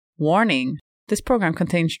Warning. This program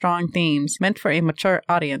contains strong themes meant for a mature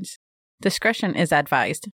audience. Discretion is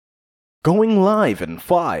advised. Going live in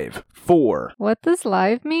 5, 4. What does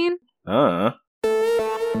live mean?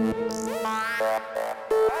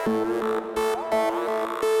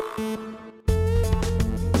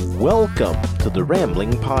 Welcome to the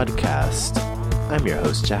Rambling Podcast. I'm your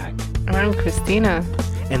host, Jack. And I'm Christina.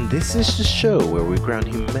 And this is the show where we ground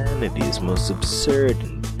humanity's most absurd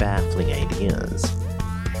and baffling ideas.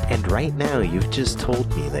 And right now, you've just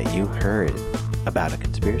told me that you heard about a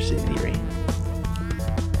conspiracy theory.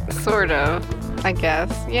 Sort of, I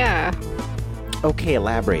guess. Yeah. Okay,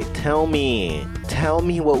 elaborate. Tell me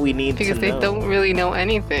what we need to know. Because they don't really know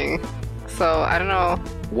anything. So, I don't know.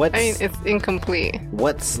 It's incomplete.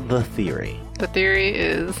 What's the theory? The theory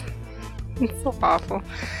is... It's so awful.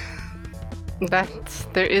 That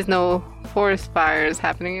there is no forest fires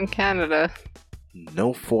happening in Canada.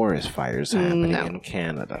 No forest fires happening in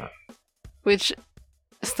Canada. Which...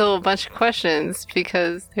 Still a bunch of questions,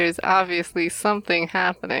 because there's obviously something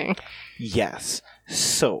happening. Yes.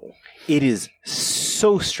 So, it is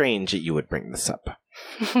so strange that you would bring this up.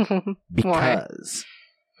 Because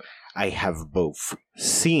I have both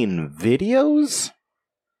seen videos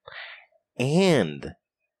and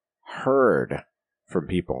heard from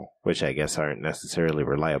people, which I guess aren't necessarily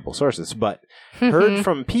reliable sources, but heard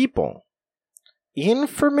from people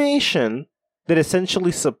information that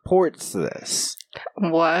essentially supports this.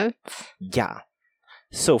 What? Yeah.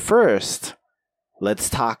 So first, let's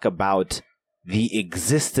talk about the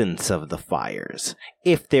existence of the fires.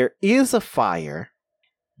 If there is a fire,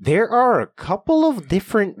 there are a couple of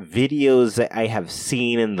different videos that I have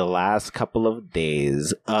seen in the last couple of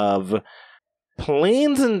days of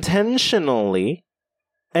planes intentionally,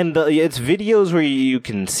 and it's videos where you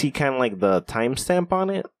can see kind of like the timestamp on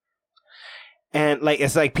it. And,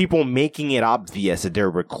 it's like people making it obvious that they're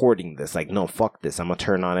recording this. Like, no, fuck this. I'm gonna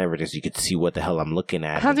turn on everything so you can see what the hell I'm looking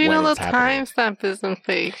at. How do you know the timestamp isn't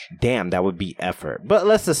fake? Damn, that would be effort. But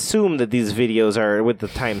let's assume that these videos are, with the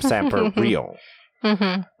timestamp, are real.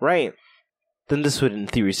 Mm-hmm. Right. Then this would, in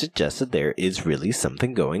theory, suggest that there is really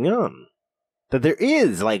something going on. That there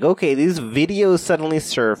is. Okay, these videos suddenly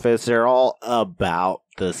surface. They're all about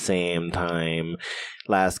the same time.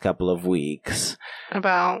 Last couple of weeks.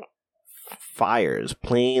 About... fires,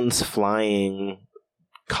 planes flying,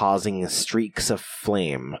 causing streaks of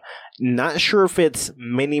flame. Not sure if it's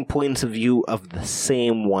many points of view of the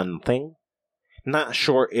same one thing. Not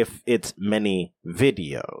sure if it's many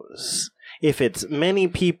videos. If it's many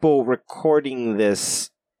people recording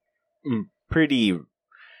this pretty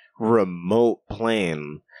remote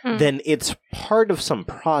plane, then it's part of some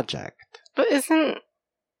project. But isn't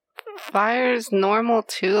fires normal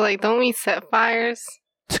too? Don't we set fires?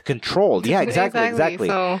 Controlled. Yeah, exactly.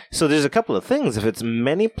 So there's a couple of things. If it's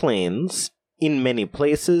many planes in many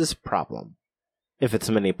places, problem. If it's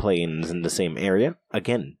many planes in the same area,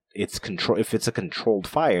 again, it's control. If it's a controlled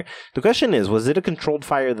fire, the question is, was it a controlled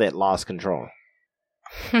fire that lost control?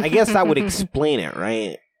 I guess that would explain it,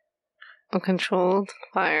 right? A controlled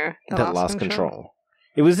fire that lost control.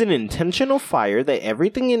 It was an intentional fire that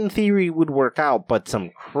everything in theory would work out, but some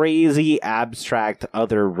crazy abstract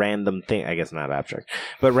other random thing, I guess not abstract,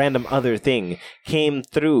 but random other thing came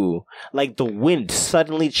through. The wind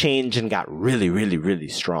suddenly changed and got really, really, really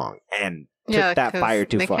strong and took that fire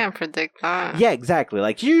too far. They can't predict that. Yeah, exactly.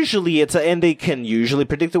 Usually and they can usually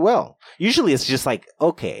predict it well. Usually it's just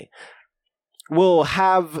okay, we'll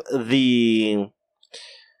have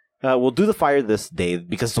we'll do the fire this day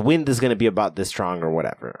because the wind is going to be about this strong or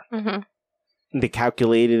whatever. Mm-hmm. They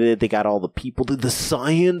calculated it. They got all the people, the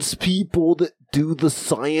science people that do the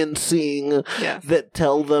sciencing, that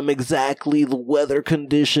tell them exactly the weather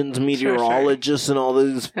conditions, meteorologists and all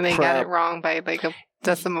this and they crap. got it wrong by a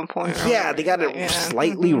decimal point. Yeah, they got it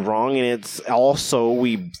slightly wrong, and it's also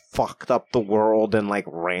we fucked up the world and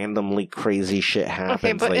randomly crazy shit happens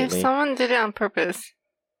lately. Okay, but if someone did it on purpose...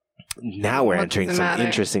 Now we're entering some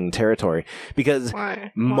interesting territory because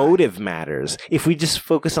motive matters. If we just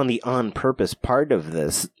focus on the on-purpose part of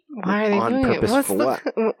this, why are they on doing purpose it? for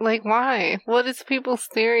what? Why? What is people's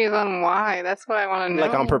theories on why? That's what I want to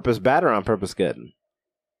know. On purpose bad or on purpose good?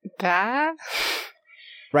 Bad?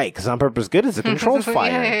 Right, because on purpose good is a controlled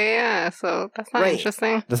fire. Yeah. So that's not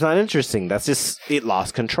interesting. That's not interesting. That's just it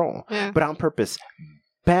lost control. Yeah. But on purpose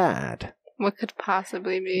bad. What could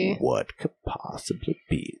possibly be? What could possibly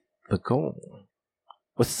be the goal?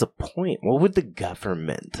 What's the point? What would the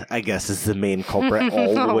government, I guess, is the main culprit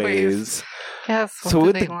always. Yes. So what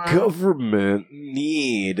would the government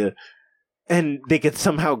need, and they could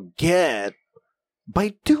somehow get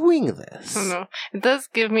by doing this. I don't know. It does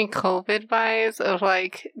give me COVID vibes of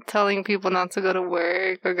like telling people not to go to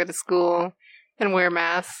work or go to school and wear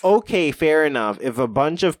masks. Okay, fair enough. If a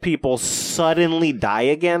bunch of people suddenly die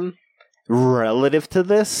again relative to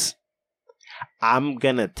this, I'm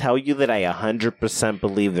gonna tell you that I 100%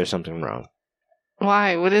 believe there's something wrong.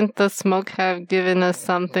 Why? Wouldn't the smoke have given us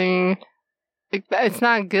something? It's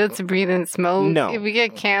not good to breathe in smoke. No. If we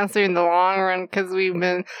get cancer in the long run because we've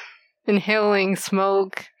been inhaling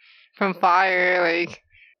smoke from fire, like,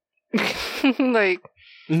 like.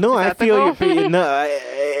 No, I feel you're. No,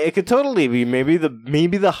 it could totally be. Maybe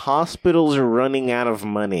the hospitals are running out of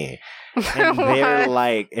money, and they're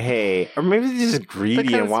like, "Hey," or maybe they're just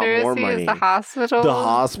greedy and want more money. Is the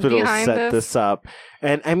hospital set this up,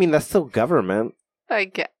 and I mean that's still government. I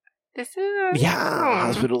get this is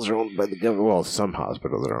hospitals are owned by the government. Well, some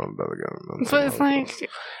hospitals are owned by the government, but it's like,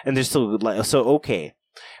 and they're still like so. Okay,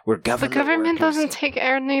 we're government. The government doesn't take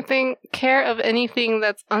care of anything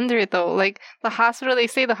that's under it, though. Like the hospital, they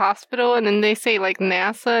say the hospital, and then they say like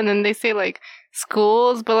NASA, and then they say like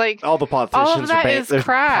schools, but like all the politicians are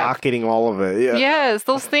crap. Pocketing all of it. Yeah. Yes,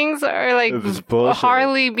 those things are like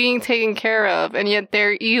hardly being taken care of, and yet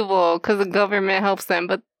they're evil because the government helps them.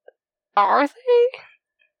 But are they?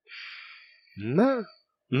 No,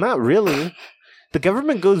 not really. The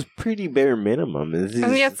government goes pretty bare minimum.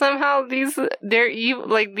 And yet somehow they're evil.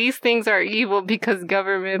 Like these things are evil because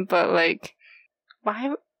government, but like,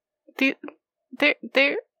 why? They're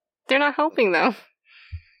not helping them.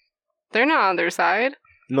 They're not on their side.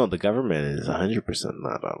 No, the government is 100%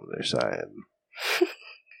 not on their side.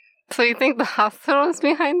 So you think the hospital is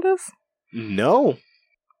behind this? No.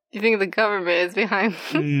 You think the government is behind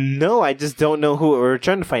this? No, I just don't know who. We're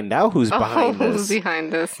trying to find out who's behind this. Who's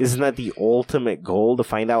behind this? Isn't that the ultimate goal, to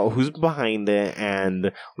find out who's behind it and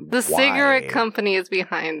the why? Cigarette company is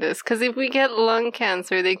behind this. Because if we get lung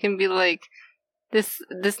cancer, they can be like, this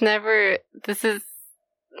is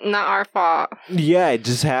not our fault. Yeah, it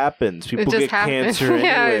just happens. People get cancer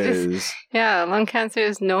anyways. Lung cancer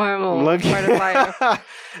is normal. Part of life.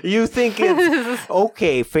 You think it's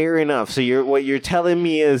okay? Fair enough. So what you're telling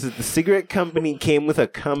me is that the cigarette company came with a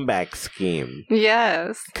comeback scheme.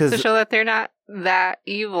 Yes, to show that they're not that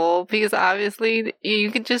evil. Because obviously,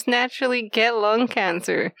 you could just naturally get lung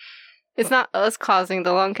cancer. It's not us causing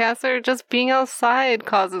the lung cancer. Just being outside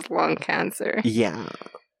causes lung cancer. Yeah.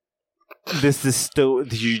 This is still,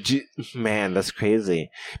 man, that's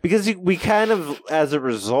crazy. Because we kind of, as a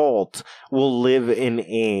result, will live in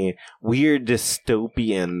a weird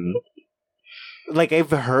dystopian. Like,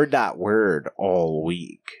 I've heard that word all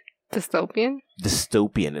week. Dystopian?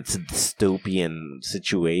 Dystopian. It's a dystopian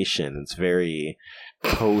situation. It's very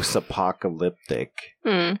post-apocalyptic.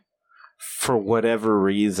 For whatever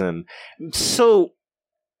reason. So,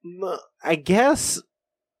 I guess,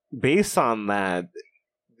 based on that,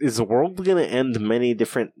 is the world going to end many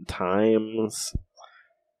different times?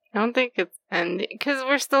 I don't think it's ending. Because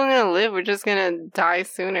we're still going to live. We're just going to die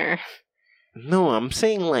sooner. No, I'm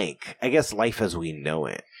saying, like, I guess life as we know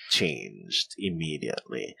it changed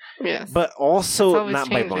immediately. Yes. But also not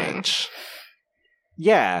changing. by much.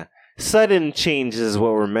 Yeah. Sudden change is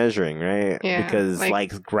what we're measuring, right? Yeah. Because,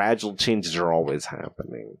 like gradual changes are always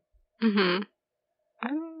happening. Mm-hmm. I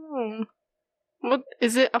don't know. What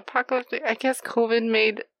is it? Apocalyptic? I guess COVID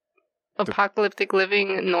made apocalyptic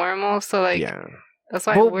living normal, so that's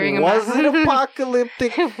why I'm wearing a mask. Was it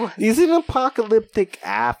apocalyptic? Isn't apocalyptic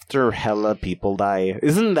after hella people die?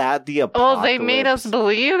 Isn't that the apocalypse? Oh, they made us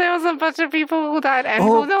believe there was a bunch of people who died, and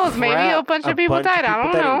who knows? Maybe a bunch of people died. I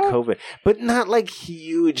don't know. In COVID, but not like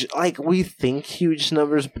huge. Like we think huge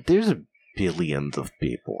numbers, but there's billions of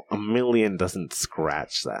people. 1 million doesn't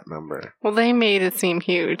scratch that number. Well, they made it seem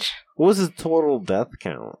huge. What was the total death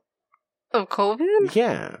count? Of COVID?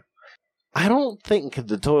 Yeah. I don't think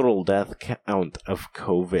the total death count of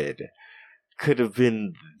COVID could have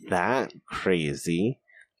been that crazy.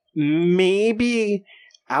 Maybe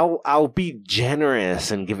I'll be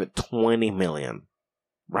generous and give it 20 million.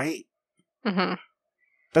 Right? Mm-hmm.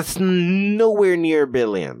 That's nowhere near a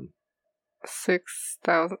billion. 6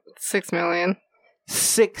 million.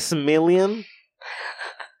 6 million?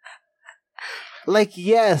 Like,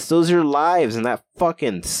 yes, those are lives, and that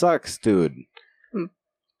fucking sucks, dude.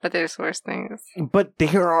 But there's worse things. But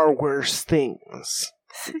there are worse things.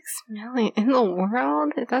 6 million in the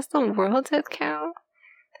world? That's the world death count?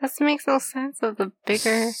 That makes no sense of the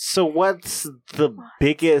bigger... So what's the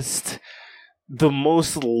biggest, the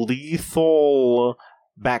most lethal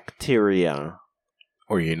bacteria?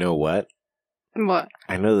 Or you know what? What?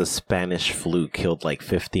 I know the Spanish flu killed like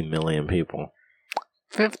 50 million people.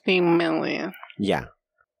 50 million? Yeah.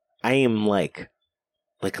 I am like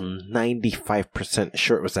like 95%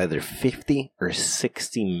 sure it was either 50 or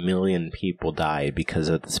 60 million people died because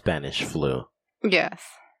of the Spanish flu. Yes.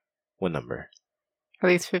 What number? At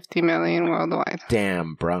least 50 million worldwide.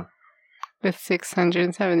 Damn, bro. With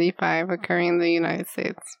 675 occurring in the United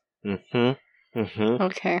States.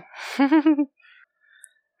 Okay.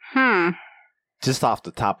 Just off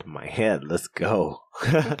the top of my head, let's go.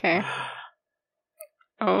 Okay.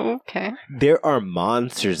 Okay. There are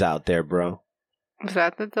monsters out there, bro. Is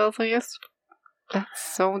that the deadliest? That's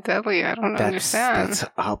so deadly. I don't understand. That's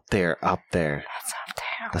up there. That's up there.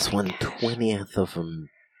 That's 1/20th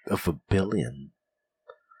of a billion.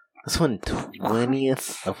 That's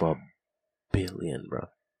 1/20th of a billion, bro.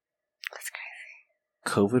 That's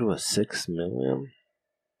crazy. COVID was 6 million?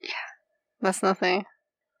 Yeah. That's nothing.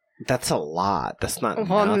 That's a lot. That's not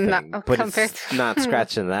nothing. But it's not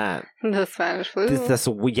scratching that. The Spanish flu. The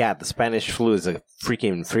Spanish flu is a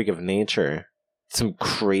freaking freak of nature. Some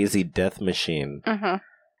crazy death machine. Mm-hmm.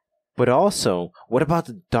 But also, what about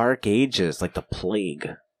the Dark Ages, like the plague?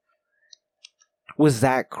 Was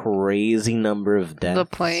that crazy number of deaths? The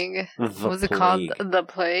plague? Was it called the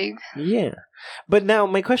plague? Yeah. But now,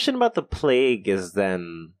 my question about the plague is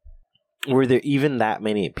then, were there even that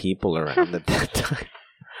many people around at that time?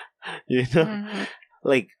 You know? Mm-hmm.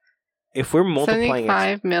 Like, if we're multiplying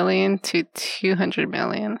 75 million to 200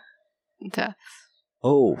 million deaths.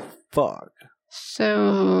 Oh, fuck.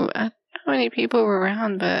 So, I don't know how many people were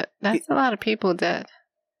around, but that's a lot of people dead.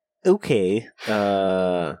 Okay.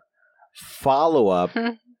 Follow-up.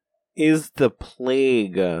 Is the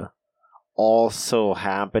plague also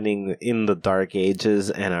happening in the Dark Ages,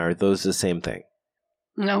 and are those the same thing?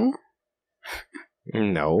 No.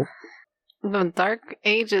 No. The Dark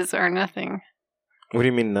Ages are nothing. What do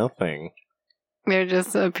you mean nothing? They're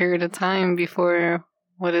just a period of time before,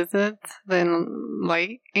 what is it? The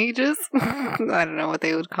Light Ages? I don't know what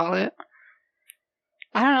they would call it.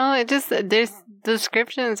 I don't know, there's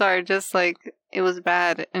descriptions are just like, it was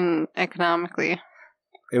bad and economically.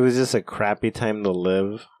 It was just a crappy time to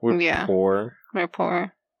live. We're poor. We're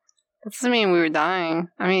poor. That doesn't mean we were dying.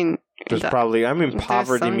 I mean...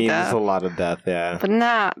 poverty means a lot of death, yeah. But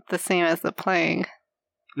not the same as the plague.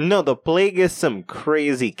 No, the plague is some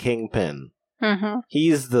crazy kingpin. Mm-hmm.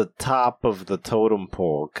 He's the top of the totem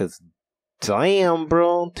pole, because, damn,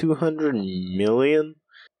 bro, 200 million?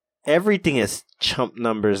 Everything is chump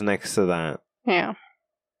numbers next to that. Yeah.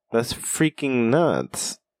 That's freaking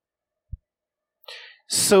nuts.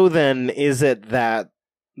 So then, is it that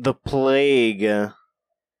the plague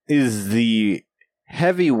is the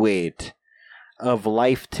heavyweight of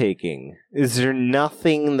life-taking? Is there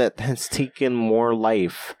nothing that has taken more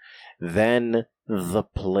life than the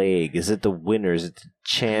plague? Is it the winner? Is it the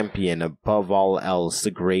champion above all else,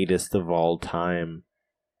 the greatest of all time?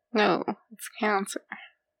 No, it's cancer.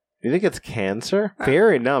 You think it's cancer?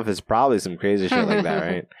 Fair enough, it's probably some crazy shit like that,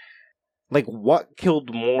 right? Like, what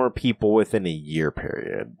killed more people within a year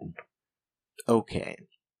period? Okay.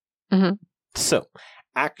 Mm-hmm. So,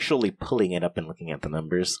 actually pulling it up and looking at the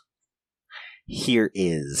numbers, here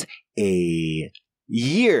is a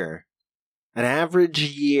year, an average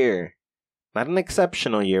year, not an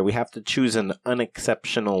exceptional year. We have to choose an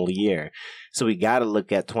unexceptional year. So we got to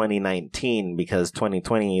look at 2019 because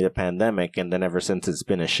 2020, the pandemic, and then ever since it's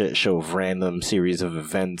been a shit show of random series of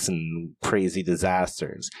events and crazy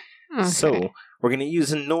disasters. Okay. So we're going to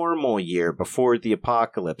use a normal year before the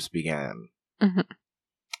apocalypse began. Mm-hmm.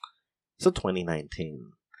 So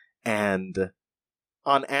 2019. And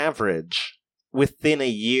on average, within a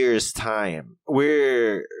year's time,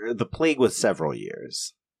 where the plague was several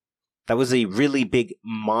years. That was a really big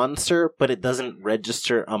monster, but it doesn't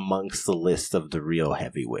register amongst the list of the real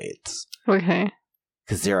heavyweights. Okay.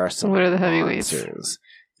 Because there are some What are the heavyweights? monsters.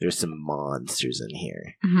 There's some monsters in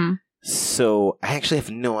here. Mm-hmm. So, I actually have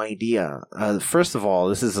no idea. First of all,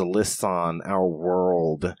 this is a list on our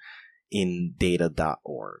world in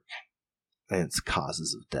data.org. And it's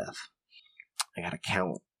causes of death. I gotta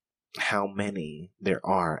count how many there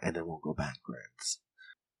are, and then we'll go backwards.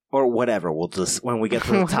 Or whatever, we'll just, when we get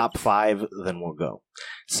to the top 5, then we'll go.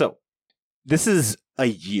 So, this is a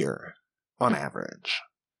year, on average.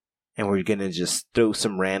 And we're gonna just throw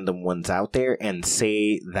some random ones out there and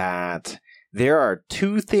say that there are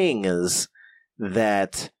 2 things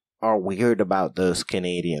that are weird about those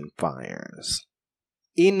Canadian fires.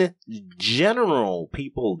 In general,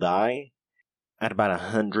 people die at about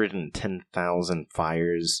 110,000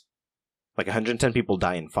 fires. Like 110 people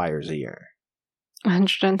die in fires a year.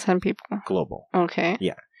 110 people. Global. Okay.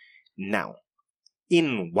 Yeah. Now,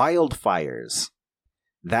 in wildfires,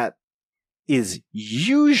 that is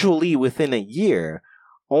usually within a year,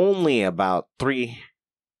 only about 3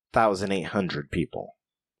 8,800 people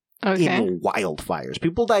Okay. in wildfires.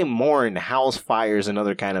 People die more in house fires and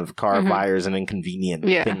other kind of car fires and inconvenient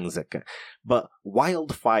things. But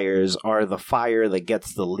wildfires are the fire that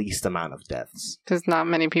gets the least amount of deaths. Because not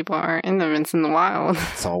many people are in them. It's in the wild.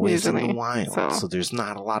 It's always usually. in the wild. So. So there's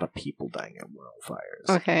not a lot of people dying in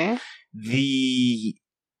wildfires. Okay. The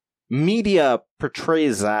media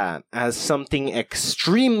portrays that as something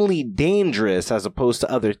extremely dangerous as opposed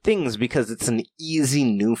to other things because it's an easy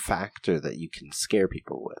new factor that you can scare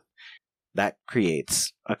people with. That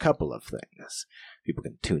creates a couple of things. People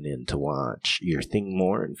can tune in to watch your thing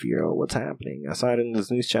more and figure out what's happening. Aside in this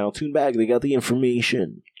news channel, tune back, they got the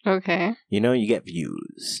information. Okay. You know, you get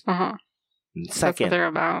views. Uh-huh. And second, that's what they're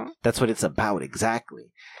about. That's what it's about,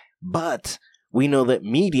 exactly. But we know that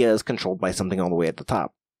media is controlled by something all the way at the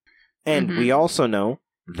top. And we also know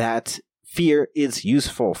that fear is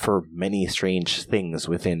useful for many strange things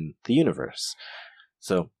within the universe.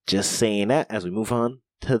 So, just saying that as we move on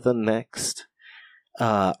to the next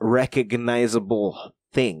recognizable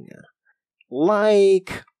thing.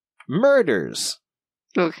 Like murders.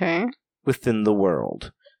 Okay. Within the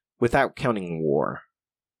world. Without counting war.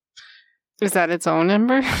 Is that its own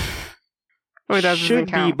number? Or does Should it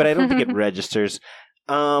count? be, but I don't think it registers.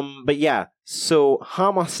 But yeah, so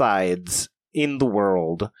homicides in the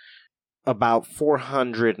world, about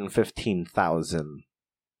 415,000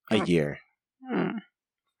 a year.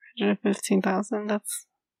 115,000,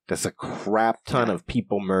 That's a crap ton of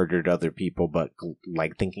people murdered other people, but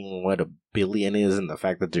like thinking what a billion is and the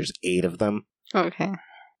fact that there's 8 of them. Okay.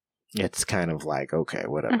 It's kind of like, okay,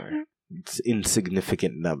 whatever. It's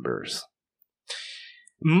insignificant numbers.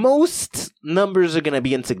 Most numbers are going to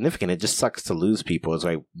be insignificant. It just sucks to lose people. It's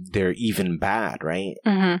like they're even bad, right?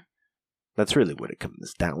 That's really what it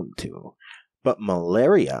comes down to. But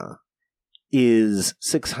malaria is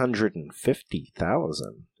 650,000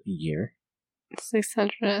 a year.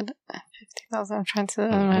 650,000. I'm trying to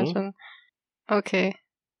imagine. Okay.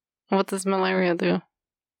 What does malaria do?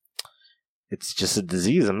 It's just a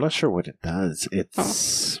disease. I'm not sure what it does.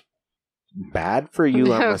 It's bad for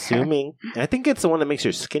you, I'm assuming. I think it's the one that makes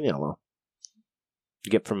your skin yellow.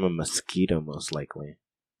 You get from a mosquito, most likely.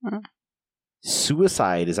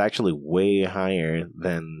 Suicide is actually way higher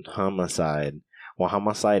than homicide. Well,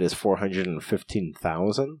 homicide is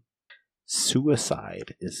 415,000.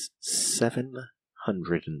 Suicide is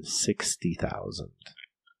 760,000.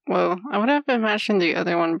 Well, I would have imagined the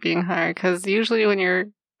other one being higher, because usually when you're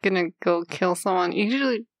gonna go kill someone,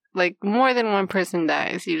 usually, like, more than one person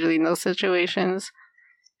dies, usually in those situations.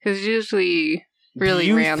 Because usually really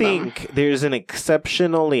random. Do you think there's an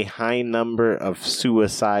exceptionally high number of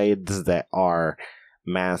suicides that are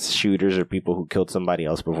mass shooters or people who killed somebody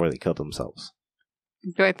else before they killed themselves?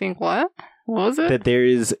 Do I think what? What was it? That there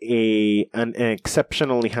is an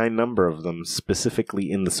exceptionally high number of them, specifically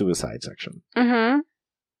in the suicide section. Do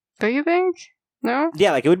you think? No?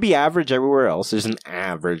 Yeah, like it would be average everywhere else. There's an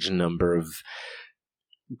average number of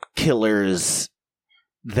killers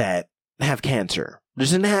that have cancer.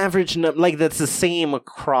 There's an average number, like that's the same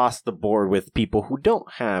across the board with people who don't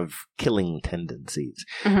have killing tendencies.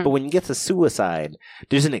 But when you get to suicide,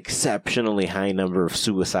 there's an exceptionally high number of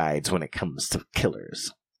suicides when it comes to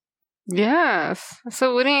killers. Yes.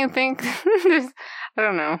 So wouldn't you think I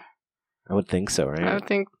don't know. I would think so, right? I would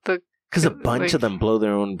think because a bunch of them blow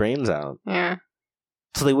their own brains out. Yeah.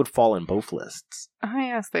 So they would fall in both lists. Oh,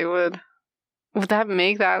 yes, they would. Would that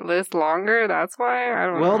make that list longer? That's why? I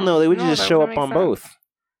don't know. Well, no, they would just show up on both.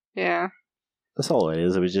 Yeah. That's all it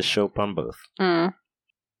is. It would just show up on both. But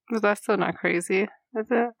that's still not crazy, is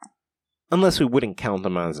it? Unless we wouldn't count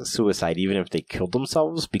them as a suicide, even if they killed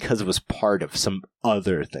themselves, because it was part of some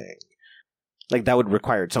other thing. Like, that would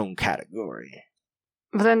require its own category.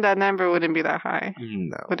 But then that number wouldn't be that high.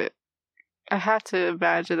 No. Would it? I have to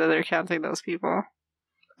imagine that they're counting those people.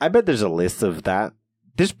 I bet there's a list of that.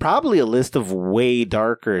 There's probably a list of way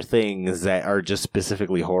darker things that are just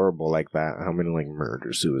specifically horrible like that. How many, like,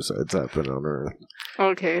 murder suicides happen on Earth?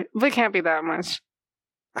 Okay. But it can't be that much.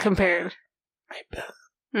 Compared. I bet.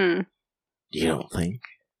 You don't think?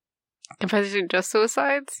 Compared to just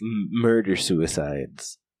suicides? Murder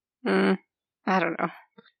suicides. I don't know.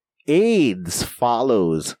 AIDS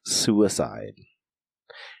follows suicide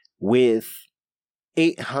with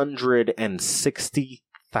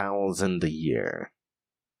 860,000 a year.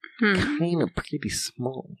 Kind of pretty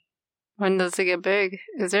small. When does it get big?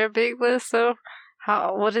 Is there a big list of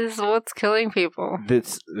what's killing people?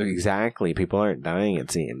 That's exactly. People aren't dying,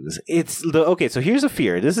 it seems. Okay, so here's a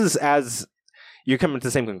fear. This is as you're coming to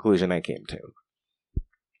the same conclusion I came to.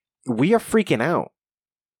 We are freaking out.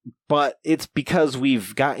 But it's because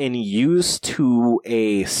we've gotten used to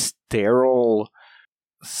a sterile,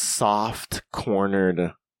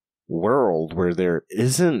 soft-cornered world where there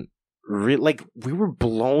isn't like, we were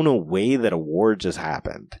blown away that a war just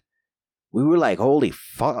happened. We were like, holy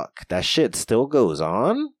fuck, that shit still goes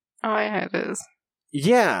on? Oh, yeah, it is.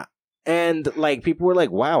 Yeah. And, like, people were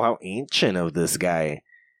like, wow, how ancient of this guy.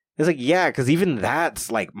 It's like, yeah, because even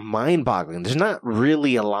that's, like, mind-boggling. There's not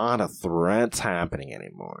really a lot of threats happening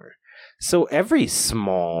anymore. So every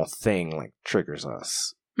small thing, like, triggers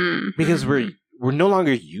us. Because we're no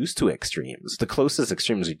longer used to extremes. The closest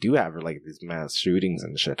extremes we do have are, like, these mass shootings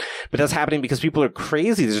and shit. But that's happening because people are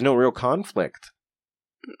crazy. There's no real conflict.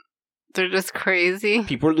 They're just crazy.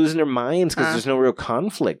 People are losing their minds because there's no real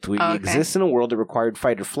conflict. We exist in a world that required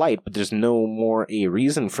fight or flight, but there's no more a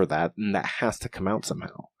reason for that, and that has to come out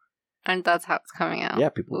somehow. And that's how it's coming out. Yeah,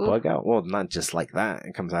 people bug out. Well, not just like that.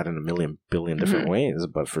 It comes out in a million billion different ways,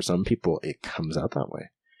 but for some people, it comes out that way.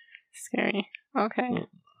 Scary. Okay.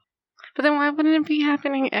 But then why wouldn't it be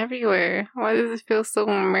happening everywhere? Why does it feel so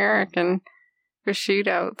American for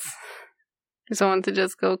shootouts? For someone to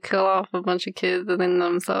just go kill off a bunch of kids within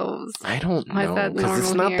themselves. I don't know. Because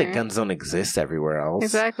it's not that guns don't exist everywhere else.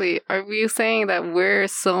 Exactly. Are you saying that we're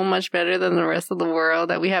so much better than the rest of the world,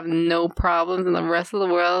 that we have no problems and the rest of the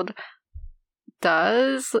world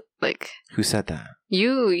does? Like, who said that?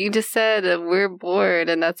 You just said that we're bored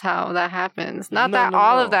and that's how that happens. Not that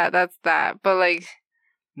all of that's that, but like...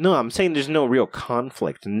 No, I'm saying there's no real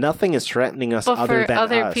conflict. Nothing is threatening us other than us. But for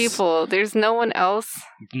other people, there's no one else.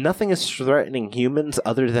 Nothing is threatening humans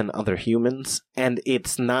other than other humans, and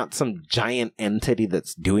it's not some giant entity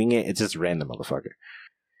that's doing it. It's just random motherfucker.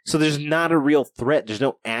 So there's not a real threat. There's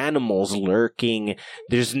no animals lurking.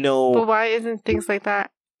 There's no... But why isn't things like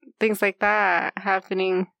that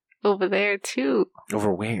happening over there too?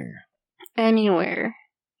 Over where? Anywhere.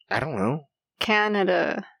 I don't know.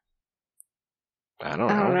 Canada. I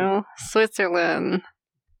don't know. Switzerland.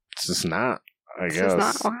 It's just not, I guess. It's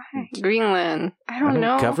just not. Why? Greenland. I don't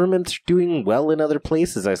know. Governments are doing well in other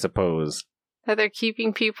places, I suppose. That they're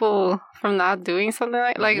keeping people from not doing something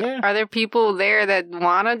like are there people there that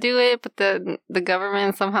want to do it, but the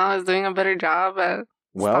government somehow is doing a better job at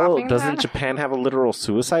stopping doesn't that? Japan have a literal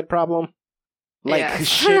suicide problem? Like, yes.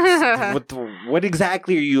 shit, what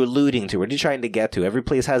exactly are you alluding to? What are you trying to get to? Every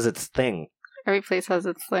place has its thing. Every place has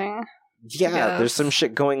its thing. Yeah, there's some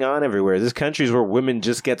shit going on everywhere. There's countries where women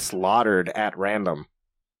just get slaughtered at random.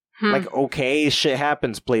 Like, okay, shit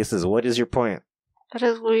happens places. What is your point? That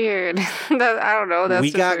is weird. I don't know. That's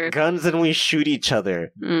we got weird. Guns and we shoot each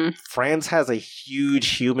other. France has a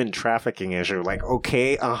huge human trafficking issue. Like,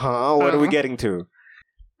 okay, what are we getting to?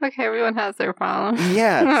 Okay, everyone has their problems.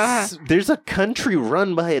 Yeah, there's a country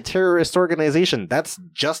run by a terrorist organization. That's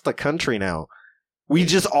just a country now. We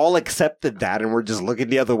just all accepted that, and we're just looking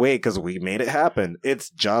the other way because we made it happen. It's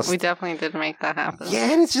just... We definitely did make that happen.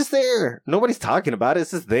 Yeah, and it's just there. Nobody's talking about it.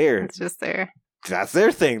 It's just there. It's just there. That's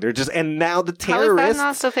their thing. They're just... And now the terrorists... How is that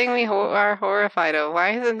not the thing we are horrified of?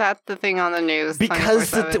 Why isn't that the thing on the news?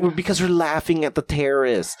 Because we're laughing at the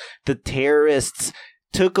terrorists. The terrorists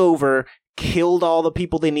took over... killed all the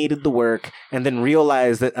people they needed to work, and then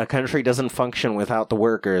realized that a country doesn't function without the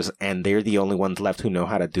workers, and they're the only ones left who know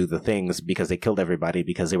how to do the things because they killed everybody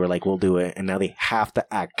because they were like, we'll do it, and now they have to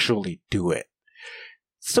actually do it.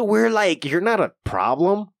 So we're like, you're not a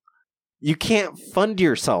problem. You can't fund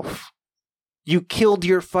yourself. You killed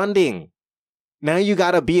your funding. Now you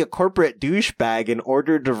gotta be a corporate douchebag in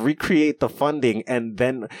order to recreate the funding and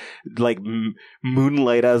then, like,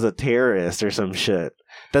 moonlight as a terrorist or some shit.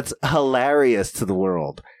 That's hilarious to the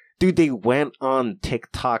world. Dude, they went on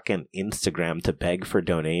TikTok and Instagram to beg for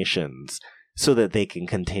donations so that they can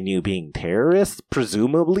continue being terrorists,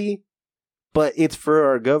 presumably. But it's for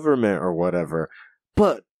our government or whatever.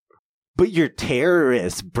 But you're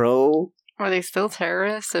terrorists, bro. Are they still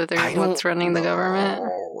terrorists, or they're what's running the government?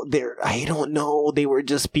 I don't know. They were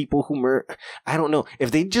just people who I don't know. If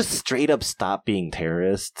they just straight up stop being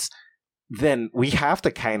terrorists, then we have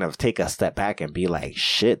to kind of take a step back and be like,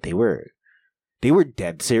 shit, they were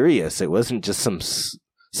dead serious. It wasn't just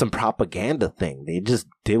some propaganda thing. They just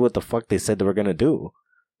did what the fuck they said they were gonna do.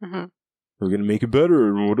 Mm-hmm. We're gonna make it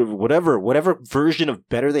better, whatever version of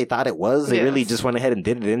better they thought it was. They really just went ahead and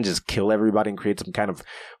did it, and just kill everybody and create some kind of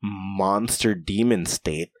monster demon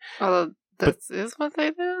state. Although is what they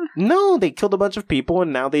did? No, they killed a bunch of people,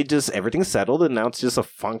 and now everything's settled, and now it's just a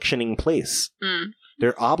functioning place.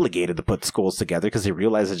 They're obligated to put schools together because they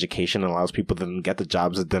realize education allows people to then get the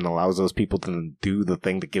jobs that then allows those people to do the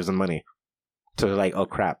thing that gives them money. So they're like, oh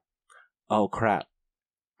crap.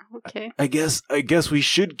 Okay. I guess we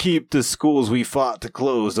should keep the schools we fought to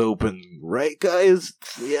close open, right, guys?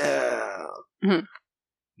 Yeah. Mhm.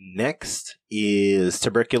 Next is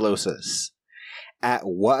tuberculosis at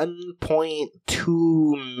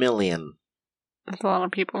 1.2 million. That's a lot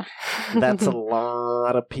of people. That's a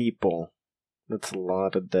lot of people. That's a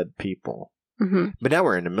lot of dead people. Mm-hmm. But now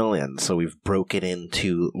we're in a million, so we've broken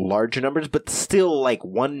into larger numbers, but still, like,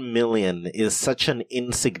 1 million is such an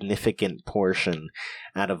insignificant portion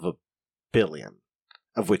out of a billion,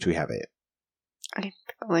 of which we have 8. 8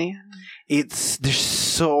 billion. There's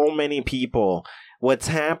so many people. What's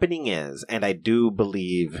happening is, and I do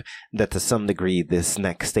believe that to some degree this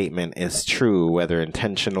next statement is true, whether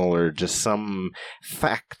intentional or just some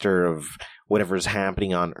factor of whatever's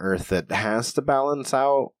happening on Earth that has to balance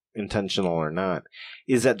out, intentional or not,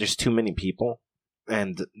 is that there's too many people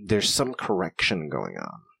and there's some correction going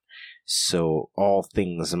on. So all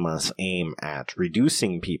things must aim at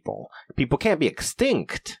reducing people. People can't be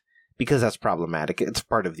extinct because that's problematic. It's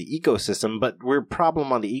part of the ecosystem, but we're a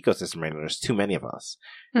problem on the ecosystem right now. There's too many of us.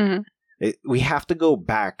 Mm-hmm. We have to go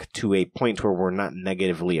back to a point where we're not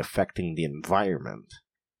negatively affecting the environment.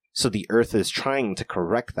 So the Earth is trying to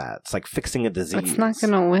correct that. It's like fixing a disease. It's not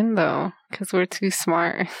going to win, though, because we're too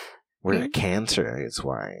smart. We're a cancer, is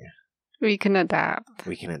why. We can adapt.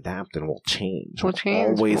 We can adapt and we'll change. We'll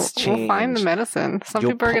change. Always change. We'll find the medicine. Some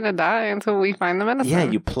people are going to die until we find the medicine. Yeah,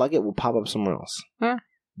 you plug it, we'll pop up somewhere else. Yeah.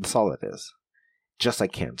 That's all it is. Just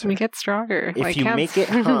like cancer. We get stronger. If you make it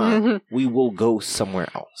hot, we will go somewhere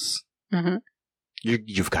else. Mm-hmm.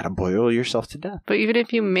 You've got to boil yourself to death. But even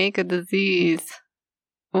if you make a disease,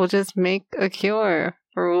 we'll just make a cure,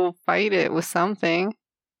 or we'll fight it with something.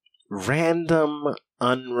 Random,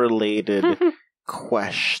 unrelated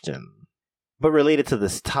question. But related to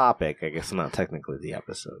this topic, I guess not technically the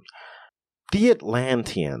episode. The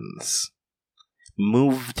Atlanteans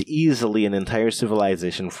moved easily an entire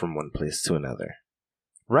civilization from one place to another.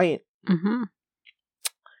 Right? Mm-hmm.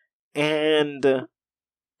 And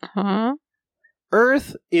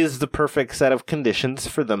Earth is the perfect set of conditions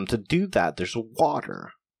for them to do that. There's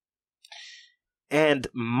water. And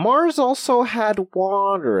Mars also had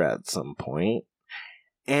water at some point.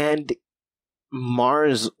 And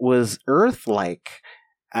Mars was Earth-like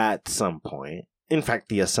at some point. In fact,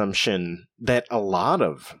 the assumption that a lot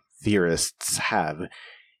of theorists have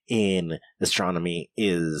in astronomy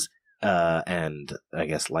is, and I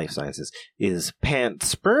guess life sciences, is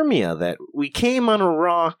panspermia, that we came on a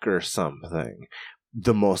rock or something.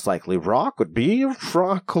 The most likely rock would be a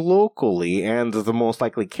rock locally, and the most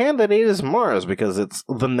likely candidate is Mars, because it's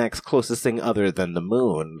the next closest thing other than the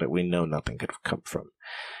moon that we know nothing could have come from.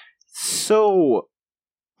 So,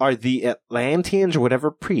 are the Atlanteans or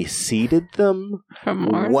whatever preceded them From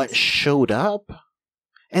Mars? what showed up?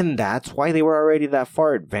 And that's why they were already that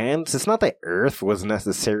far advanced. It's not that Earth was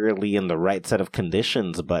necessarily in the right set of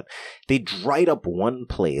conditions, but they dried up one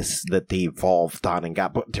place that they evolved on and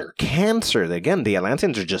got. But they're cancer. Again, the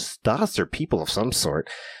Atlanteans are just us or people of some sort.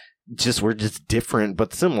 We're just different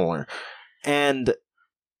but similar. And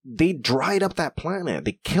they dried up that planet.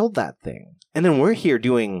 They killed that thing. And then we're here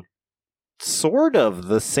doing sort of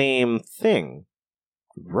the same thing.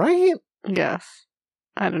 Right? Yes.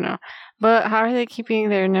 I don't know. But how are they keeping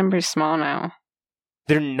their numbers small now?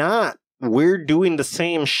 They're not. We're doing the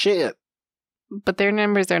same shit. But their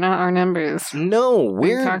numbers are not our numbers. No,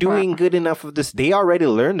 we're doing good enough of this. They already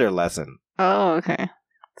learned their lesson. Oh, okay.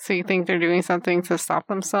 So you think they're doing something to stop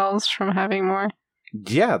themselves from having more?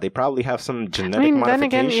 Yeah, they probably have some genetic modification then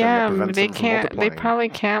again, yeah, that prevents they them from can't. They multiplying. probably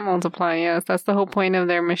can't multiply. Yes, that's the whole point of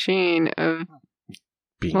their machine of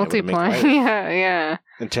Being able to make multiplying. life. Yeah.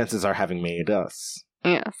 And chances are having made us.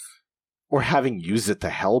 Yes. Or having used it to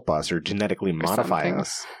help us or genetically modify something.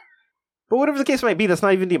 us. But whatever the case might be, that's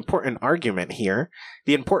not even the important argument here.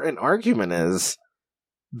 The important argument is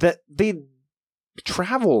that they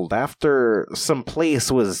traveled after some place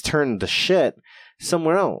was turned to shit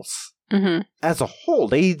somewhere else. Mm-hmm. As a whole,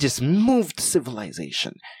 they just moved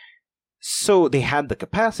civilization. So they had the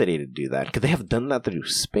capacity to do that. Could they have done that through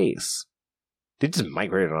space? They just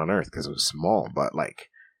migrated on Earth because it was small, but like,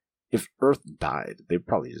 if Earth died, they'd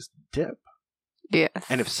probably just dip. Yes.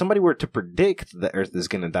 And if somebody were to predict that Earth is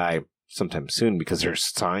going to die sometime soon because their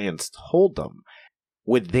science told them,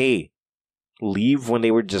 would they leave when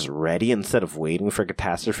they were just ready instead of waiting for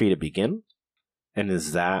catastrophe to begin? And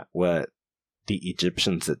is that what the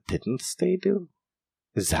Egyptians that didn't stay do?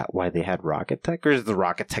 Is that why they had rocket tech? Or has the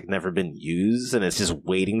rocket tech never been used and it's just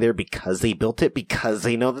waiting there because they built it? Because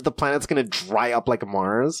they know that the planet's going to dry up like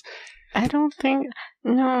Mars? I don't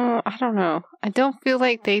know. I don't know. I don't feel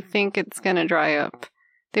like they think it's going to dry up.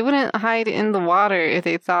 They wouldn't hide in the water if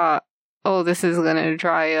they thought, oh, this is going to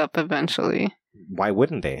dry up eventually. Why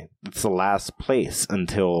wouldn't they? It's the last place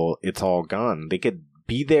until it's all gone. They could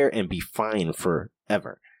be there and be fine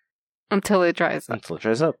forever. Until it dries up. Until it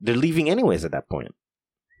dries up. They're leaving anyways at that point.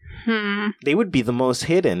 They would be the most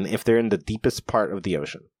hidden if they're in the deepest part of the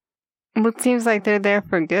ocean. Well, it seems like they're there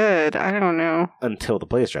for good. I don't know. Until the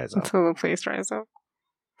place dries up. Until the place dries up.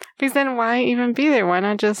 Because then why even be there? Why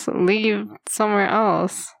not just leave somewhere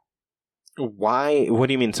else? Why? What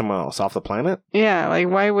do you mean somewhere else? Off the planet? Yeah, like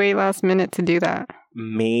why wait last minute to do that?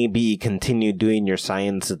 Maybe continue doing your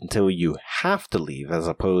science until you have to leave, as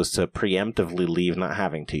opposed to preemptively leave not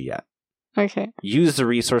having to yet. Okay. Use the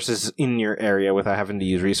resources in your area without having to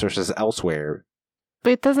use resources elsewhere.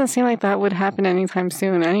 But it doesn't seem like that would happen anytime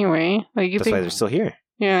soon anyway. Like That's why they're still here.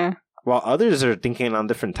 Yeah. While others are thinking on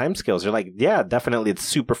different timescales. They're like, yeah, definitely it's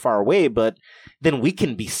super far away, but then we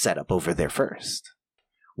can be set up over there first.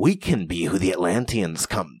 We can be who the Atlanteans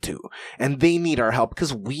come to. And they need our help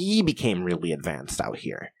because we became really advanced out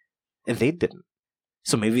here. And they didn't.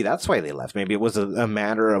 So maybe that's why they left. Maybe it was a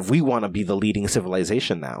matter of we want to be the leading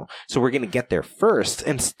civilization now. So we're going to get there first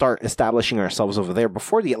and start establishing ourselves over there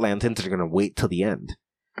before the Atlanteans are going to wait till the end.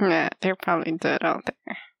 Yeah, they're probably dead out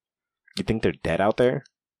there. You think they're dead out there?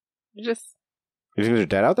 You think they're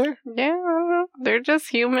dead out there? Yeah, they're just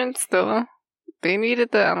humans still. They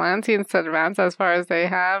needed the Atlanteans to advance as far as they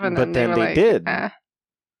have, and but then they like, did.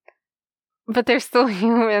 But they're still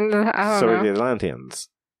humans. I don't know. So are the Atlanteans.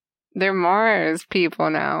 They're Mars people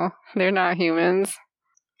now. They're not humans.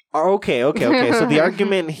 Okay. So the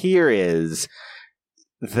argument here is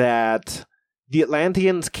that the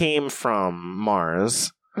Atlanteans came from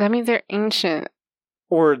Mars. That means they're ancient.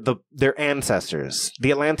 Or their ancestors.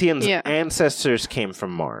 The Atlanteans' ancestors came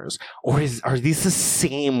from Mars. Or are these the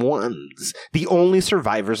same ones? The only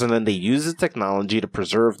survivors, and then they use the technology to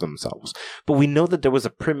preserve themselves. But we know that there was a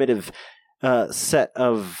primitive there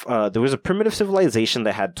was a primitive civilization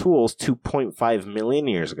that had tools 2.5 million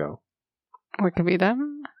years ago. Or it could be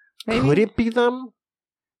them? Maybe? Could it be them?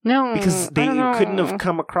 No. Because they couldn't have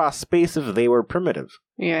come across space if they were primitive.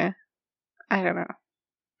 Yeah. I don't know.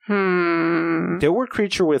 There were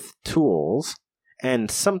creatures with tools, and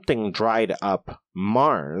something dried up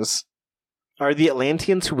Mars. Are the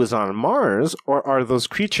Atlanteans who was on Mars, or are those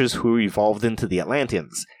creatures who evolved into the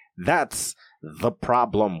Atlanteans? That's the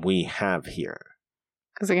problem we have here.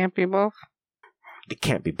 Because it can't be both? It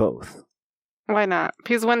can't be both. Why not?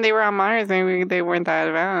 Because when they were on Mars, maybe they weren't that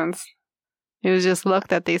advanced. It was just luck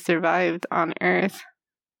that they survived on Earth.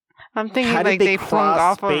 I'm thinking like they flung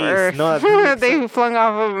off of Earth. No, they flung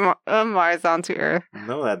off of Mars onto Earth.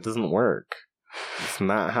 No, that doesn't work. It's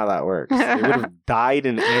not how that works. They would have died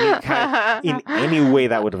in any way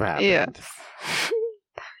that would have happened. Yes.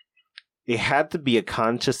 It had to be a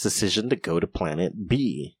conscious decision to go to planet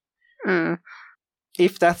B.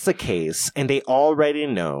 If that's the case, and they already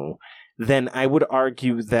know, then I would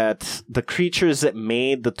argue that the creatures that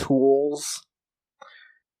made the tools...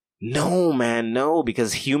 No, man, no,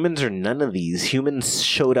 because humans are none of these. Humans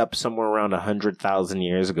showed up somewhere around 100,000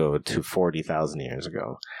 years ago to 40,000 years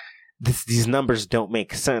ago. These numbers don't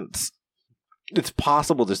make sense. It's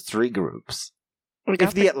possible there's three groups.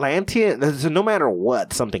 If the Atlanteans, no matter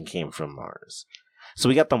what, something came from Mars. So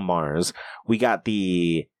we got the Mars, we got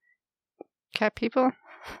the... Cat people?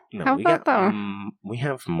 No, How about them? We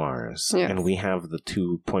have Mars, yes. And we have the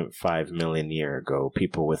 2.5 million year ago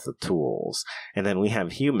people with the tools. And then we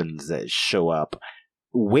have humans that show up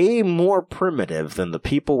way more primitive than the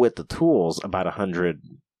people with the tools about 100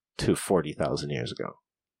 to 40,000 years ago.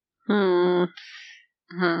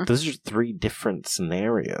 Those are three different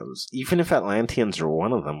scenarios. Even if Atlanteans are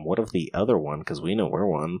one of them, what of the other one? Because we know we're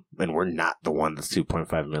one, and we're not the one that's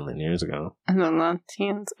 2.5 million years ago. And the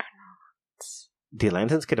Atlanteans are not. The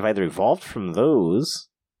Atlanteans could have either evolved from those,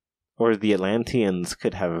 or the Atlanteans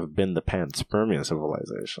could have been the panspermia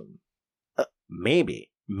civilization.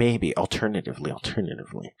 Maybe,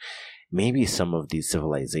 alternatively, maybe some of these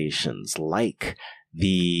civilizations, like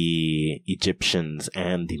the Egyptians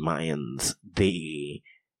and the Mayans, they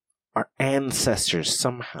are ancestors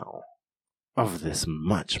somehow of this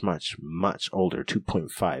much, much, much older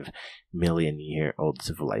 2.5 million year old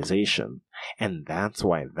civilization. And that's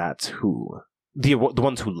why that's who... The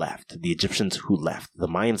ones who left, the Egyptians who left, the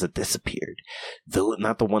Mayans that disappeared, though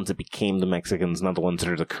not the ones that became the Mexicans, not the ones that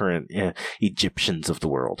are the current Egyptians of the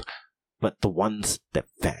world, but the ones that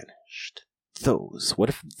vanished. Those, what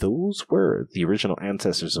if those were the original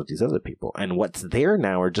ancestors of these other people, and what's there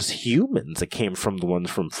now are just humans that came from the ones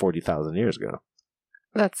from 40,000 years ago?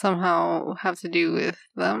 That somehow have to do with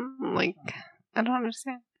them? Like, I don't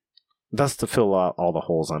understand. That's to fill out all the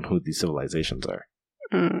holes on who these civilizations are.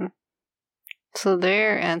 So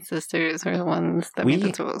their ancestors were the ones that made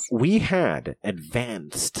the tools. We had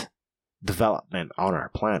advanced development on our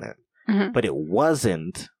planet, but it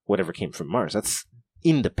wasn't whatever came from Mars. That's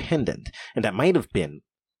independent. And that might have been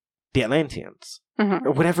the Atlanteans,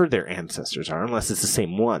 or whatever their ancestors are, unless it's the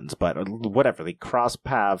same ones, but whatever. They cross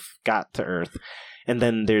path, got to Earth, and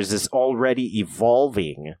then there's this already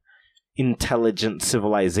evolving intelligent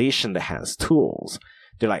civilization that has tools.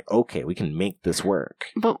 They're like, okay, we can make this work.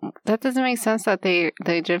 But that doesn't make sense that the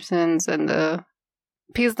Egyptians and the...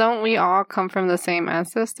 Because don't we all come from the same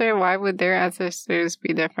ancestor? Why would their ancestors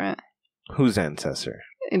be different? Whose ancestor?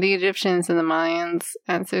 The Egyptians and the Mayans'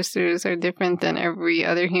 ancestors are different than every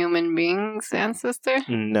other human being's ancestor?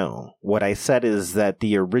 No. What I said is that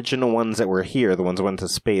the original ones that were here, the ones that went to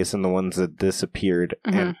space and the ones that disappeared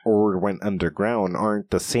or went underground,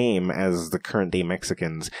 aren't the same as the current day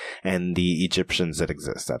Mexicans and the Egyptians that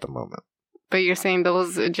exist at the moment. But you're saying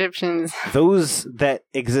those Egyptians... Those that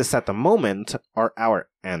exist at the moment are our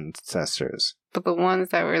ancestors. But the ones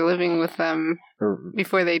that were living with them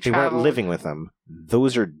before they traveled... They weren't living with them.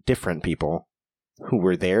 Those are different people who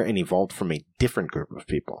were there and evolved from a different group of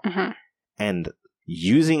people. And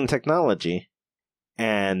using technology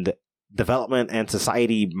and development and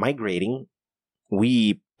society migrating,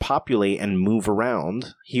 we populate and move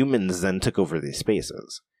around. Humans then took over these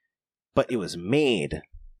spaces. But it was made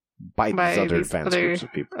by these other advanced groups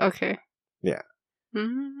of people. Okay. Yeah.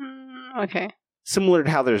 Okay. Similar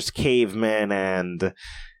to how there's cavemen and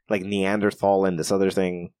like Neanderthal and this other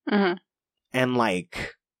thing. And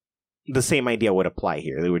like the same idea would apply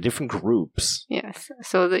here. They were different groups. Yes.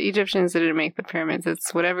 So the Egyptians didn't make the pyramids.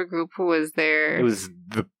 It's whatever group who was there. It was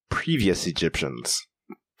the previous Egyptians.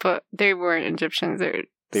 But they weren't Egyptians. They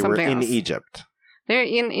were in Egypt. They're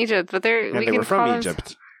in Egypt, but they were from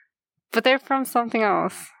Egypt. But they're from something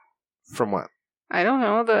else. From what? I don't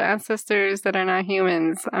know, the ancestors that are not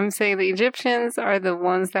humans. I'm saying the Egyptians are the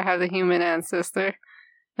ones that have the human ancestor.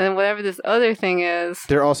 And then whatever this other thing is...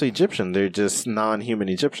 They're also Egyptian. They're just non-human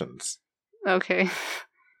Egyptians. Okay.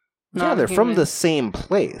 Yeah, they're from the same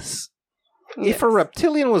place. Yes. If a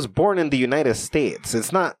reptilian was born in the United States,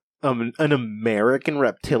 it's not an American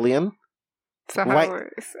reptilian. So how it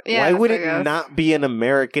works. Yeah, why would it not be an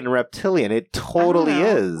American reptilian? It totally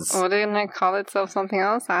is. Well, didn't it call itself something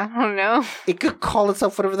else? I don't know. It could call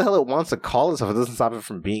itself whatever the hell it wants to call itself. It doesn't stop it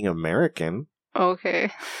from being American.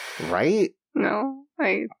 Okay. Right? No,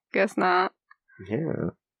 I guess not.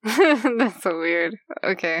 Yeah. That's so weird.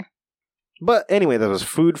 Okay. But anyway, that was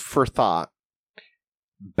food for thought.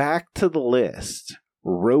 Back to the list.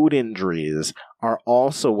 Road injuries are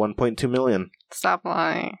also 1.2 million. Stop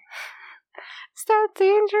lying. Is that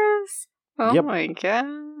dangerous? Oh my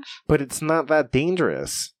gosh. But it's not that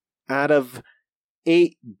dangerous. Out of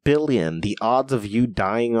 8 billion, the odds of you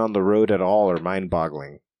dying on the road at all are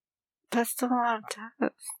mind-boggling. That's still a lot of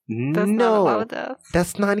deaths. That's not a lot of deaths.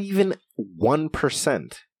 That's not even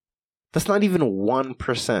 1%. That's not even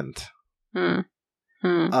 1%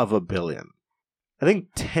 of a billion. I think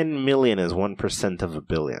 10 million is 1% of a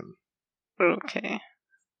billion. Okay.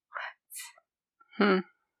 What?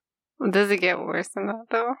 Does it get worse than that,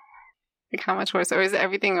 though? Like, how much worse? Or is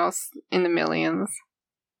everything else in the millions?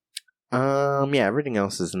 Yeah, everything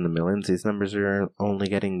else is in the millions. These numbers are only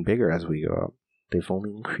getting bigger as we go up. They've only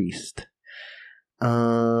increased.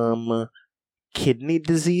 Kidney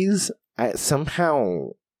disease?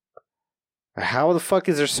 Somehow... How the fuck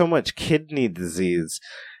is there so much kidney disease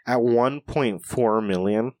at 1.4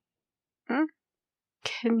 million?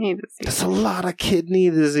 Kidney disease. That's a lot of kidney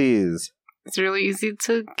disease. It's really easy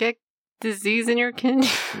to get disease in your kidney.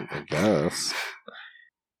 I guess.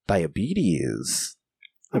 Diabetes.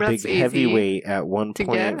 A big heavyweight at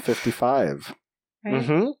 1.55.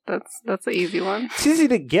 Right? That's an easy one. It's easy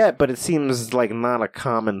to get, but it seems like not a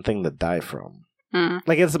common thing to die from.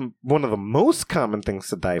 Like, it's one of the most common things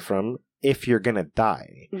to die from if you're gonna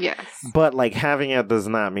die. Yes. But, like, having it does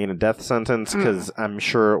not mean a death sentence, because I'm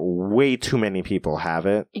sure way too many people have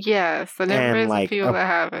it. Yes, the number of people that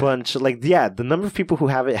have it. The number of people who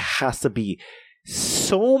have it has to be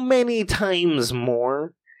so many times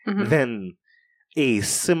more than a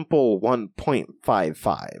simple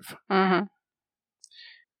 1.55.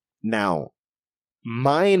 Now,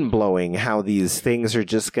 mind-blowing how these things are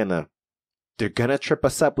just they're gonna trip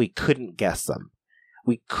us up. We couldn't guess them.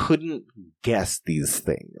 We couldn't guess these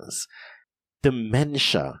things.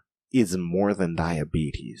 Dementia is more than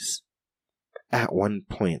diabetes at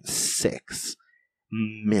 1.6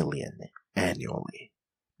 million annually.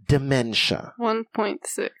 Dementia.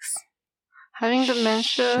 1.6. Having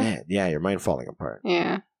dementia? Shit. Yeah, your mind falling apart.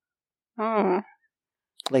 Yeah. Oh,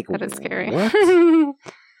 Like, that is scary. what?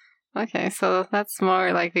 Okay, so that's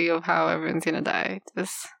more likely of how everyone's gonna die.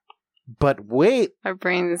 Just But wait, our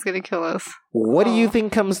brain is gonna kill us. what do you Oh.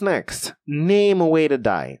 think comes next? Name a way to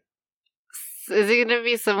die. Is it gonna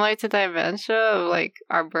be similar to dementia of like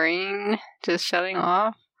our brain just shutting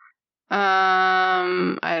off?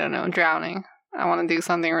 I don't know, drowning. I want to do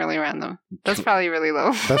something really random. That's probably really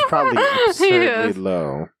low. That's probably absurdly Yes.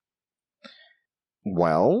 low.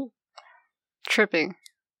 Well, Tripping.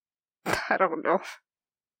 I don't know.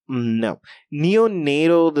 no.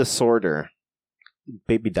 Neonatal disorder.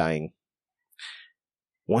 Baby dying.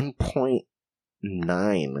 1.9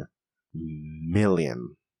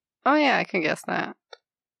 million. Oh yeah, I can guess that.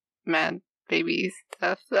 Mad babies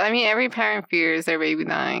death. I mean, every parent fears their baby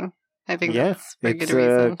dying. I think Yeah, that's a good it's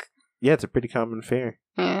reason. Yeah, it's a pretty common fear.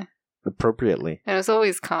 Yeah. Appropriately. And it's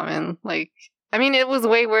always common. Like, I mean, it was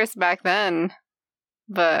way worse back then,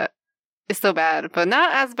 but it's still bad. But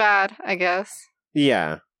not as bad, I guess.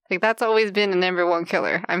 Yeah. Like, that's always been the number one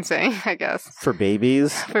killer, I'm saying, I guess. For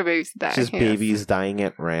babies. For babies to die. Just yes. babies dying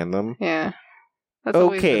at random. Yeah. That's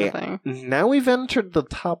always been Okay. a thing. Now we've entered the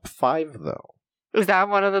top 5, though. Is that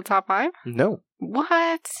one of the top 5? No.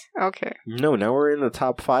 What? Okay. No, now we're in the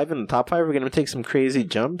top 5. In the top 5, we're going to take some crazy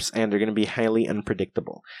jumps, and they're going to be highly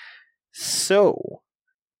unpredictable. So,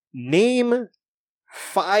 name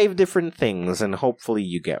 5 different things, and hopefully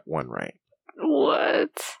you get one right. What?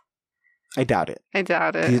 I doubt it. I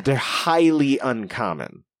doubt it. They're highly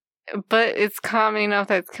uncommon. But it's common enough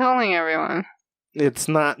that it's killing everyone. It's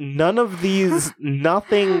not, none of these,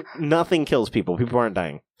 nothing kills people. People aren't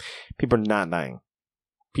dying. People are not dying.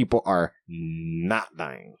 People are not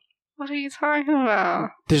dying. What are you talking about?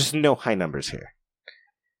 There's no high numbers here.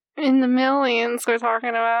 In the millions we're talking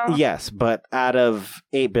about? Yes, but out of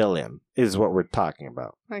 8 billion is what we're talking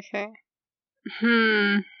about. Okay.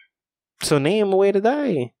 So name a way to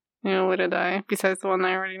die. You know, what did I? Besides the one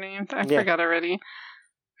I already named. I Yeah. forgot already.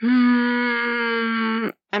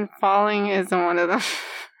 And falling isn't one of them.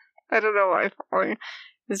 I don't know why falling.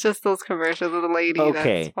 It's just those commercials of the lady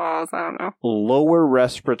Okay. that falls. I don't know. Lower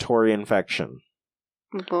respiratory infection.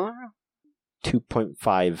 Lord,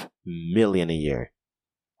 2.5 million a year.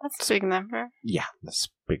 that's a big number. Yeah, that's a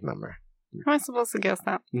big number. How am I supposed to guess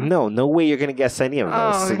that? No way you're going to guess any of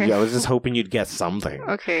those. Oh, okay. I was just hoping you'd guess something.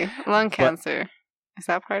 Okay, lung cancer. Is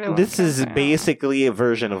that part of lung This is cancer? basically a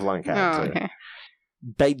version of lung Oh, cancer. okay.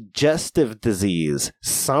 Digestive disease.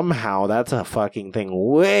 Somehow that's a fucking thing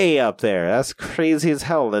way up there. That's crazy as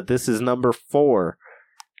hell that this is number 4.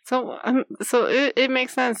 So it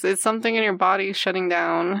makes sense. It's something in your body shutting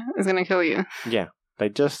down is going to kill you. Yeah,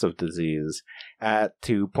 digestive disease at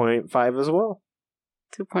 2.5 as well.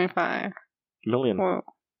 2.5. Million. Whoa.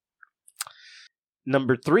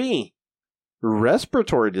 Number 3,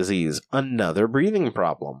 respiratory disease, another breathing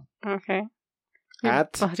problem. Okay. Your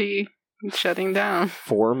At body shutting down.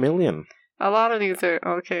 4 million. A lot of these are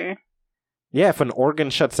okay. Yeah, if an organ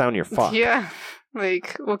shuts down, you're fucked. Yeah.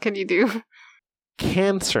 Like, what can you do?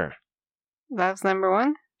 Cancer That's number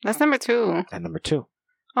 1? That's number 2. at number 2.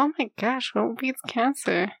 Oh my gosh, what beats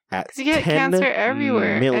cancer? At Because you get 10 cancer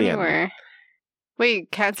everywhere. million. Anywhere.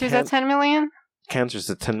 Wait, cancer's at 10 million? Cancer's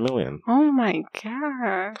at 10 million. Oh my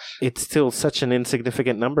gosh. It's still such an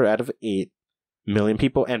insignificant number out of 8 million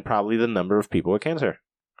people, and probably the number of people with cancer.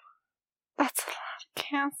 That's a lot of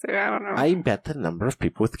cancer. I don't know. I bet the number of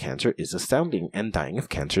people with cancer is astounding, and dying of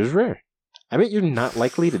cancer is rare. I bet you're not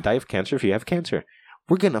likely to die of cancer if you have cancer.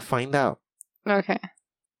 We're gonna find out. Okay.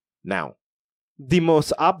 Now, the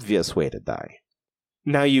most obvious way to die.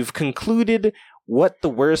 Now you've concluded what the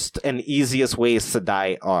worst and easiest ways to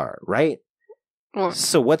die are, right? Well,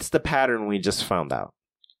 So what's the pattern we just found out?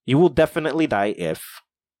 You will definitely die if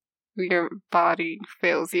your body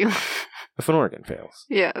fails you. an organ fails.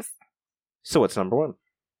 Yes. So what's number 1?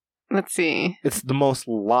 Let's see. It's the most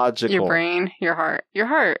logical. Your brain, your heart. Your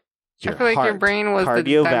heart. Your I feel like your heart. brain was the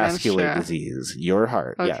cardiovascular dementia. disease. Your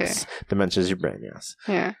heart, Okay. yes. Dementia is your brain, yes.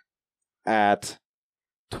 Yeah. At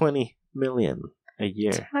 20 million a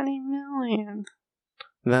year. 20 million.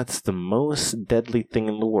 That's the most deadly thing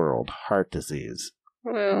in the world, heart disease.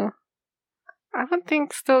 Well, I would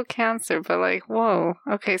think still cancer, but like, whoa.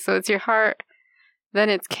 Okay, so it's your heart, then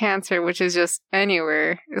it's cancer, which is just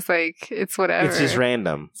anywhere. It's like, it's whatever. It's just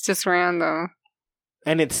random. It's just random.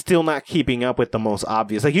 And it's still not keeping up with the most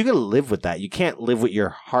obvious. Like, you can live with that. You can't live with your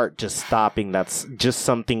heart just stopping. That's just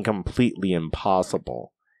something completely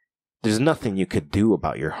impossible. There's nothing you could do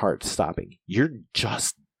about your heart stopping. You're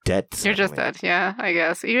just dead. You're just suddenly. dead, yeah, I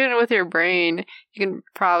guess. Even with your brain, you can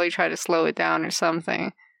probably try to slow it down or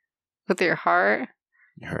something. With your heart,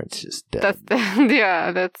 Your heart's just dead.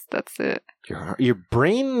 That's it. Your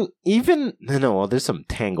brain, even... No, well, there's some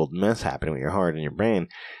tangled mess happening with your heart and your brain.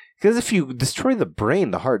 Because if you destroy the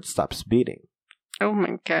brain, the heart stops beating. Oh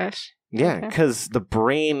my gosh. Yeah, because the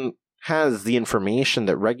brain has the information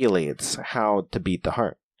that regulates how to beat the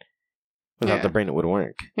heart. Without the brain, it wouldn't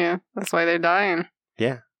work. Yeah, that's why they're dying.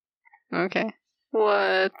 Yeah. Okay.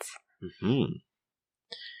 What? Mm-hmm.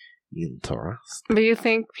 Interesting. But you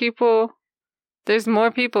think there's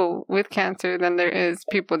more people with cancer than there is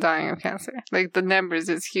people dying of cancer? Like, the numbers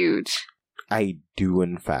is huge. I do,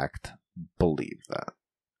 in fact, believe that.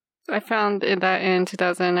 I found that in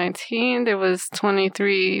 2019, there was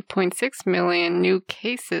 23.6 million new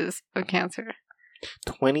cases of cancer.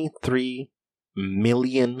 23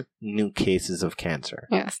 million new cases of cancer.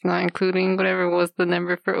 Yes, not including whatever was the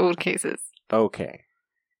number for old cases. Okay.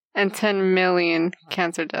 And 10 million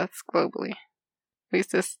cancer deaths globally. At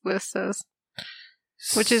least this list says.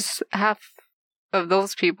 Which is half of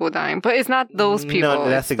those people dying. But it's not those people. No,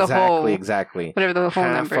 that's it's the whole, exactly. Whatever the whole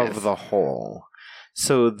number is. Half of the whole.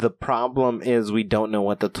 So the problem is we don't know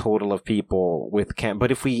what the total of people with cancer...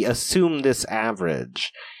 But if we assume this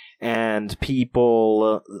average, and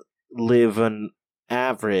people live an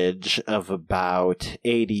average of about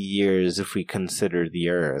 80 years if we consider the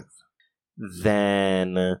Earth,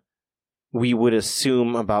 then we would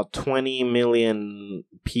assume about 20 million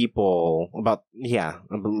people, about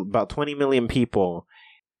 20 million people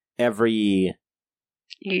every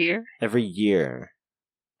year,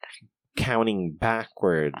 counting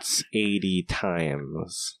backwards 80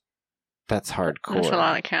 times. That's hardcore. That's a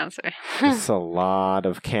lot of cancer. That's a lot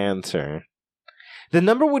of cancer. The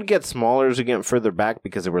number would get smaller as we get further back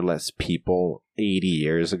because there were less people 80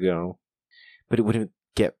 years ago. But it wouldn't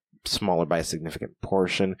get smaller by a significant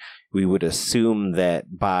portion. We would assume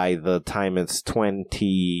that by the time it's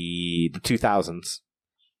the 2000s,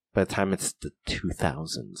 by the time it's the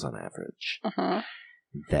 2000s on average,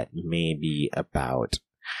 that maybe about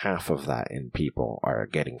half of that in people are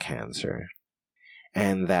getting cancer.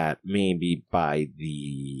 And that maybe by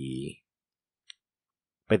the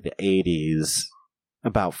 80s,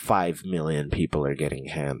 about 5 million people are getting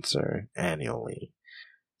cancer annually.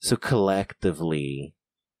 So collectively,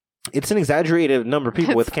 it's an exaggerated number of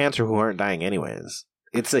people with cancer who aren't dying anyways.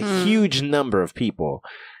 It's a huge number of people.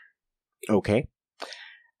 Okay.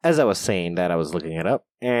 As I was saying that, I was looking it up,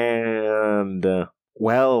 and,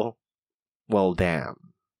 well,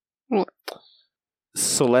 damn. What?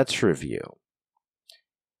 So let's review.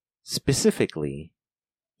 Specifically,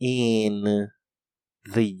 in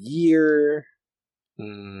the year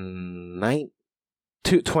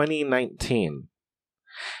 2019,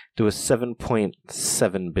 there was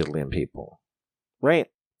 7.7 billion people. Right?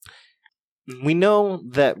 We know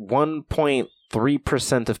that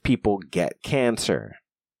 1.3% of people get cancer.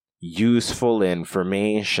 Useful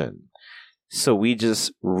information. So we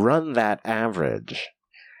just run that average,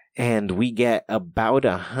 and we get about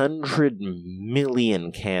 100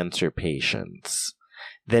 million cancer patients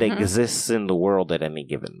that exists in the world at any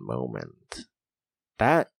given moment.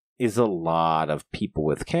 That is a lot of people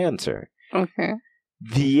with cancer. Okay.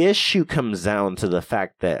 The issue comes down to the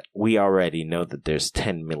fact that we already know that there's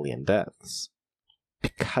 10 million deaths.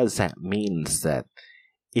 Because that means that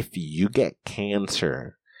if you get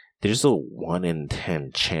cancer, there's a 1 in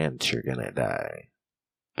 10 chance you're gonna die.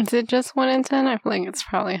 Is it just 1 in 10? I feel like it's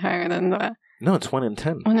probably higher than that. No, it's 1 in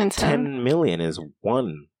 10. 1 in 10? 10 million is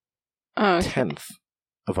 1 okay. tenth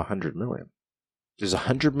of 100 million. There's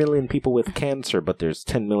 100 million people with cancer, but there's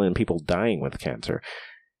 10 million people dying with cancer.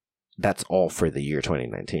 That's all for the year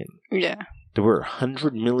 2019. Yeah. There were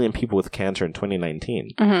 100 million people with cancer in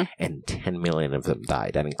 2019, and 10 million of them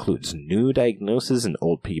died. That includes new diagnoses and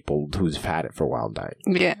old people who's had it for a while dying.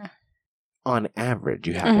 Yeah. On average,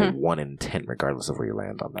 you have a 1 in 10, regardless of where you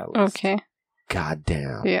land on that list. Okay. God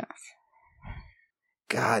damn. Yes.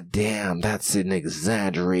 God damn, that's an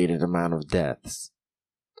exaggerated amount of deaths.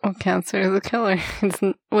 Well, cancer is a killer.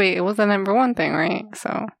 Wait, it was the number one thing, right?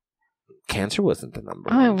 So cancer wasn't the number.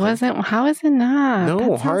 Oh, it wasn't? How is it not?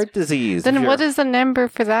 No, heart disease. Then what is the number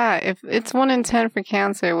for that? If it's 1 in 10 for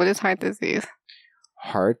cancer, what is heart disease?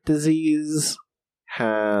 Heart disease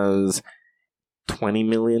has 20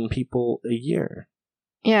 million people a year.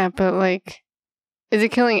 Yeah, but like, is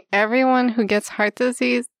it killing everyone who gets heart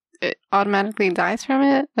disease? It automatically dies from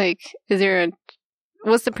it? Like, is there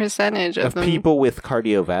what's the percentage of people with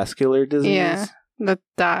cardiovascular disease? Yeah, that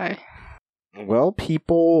die. Well,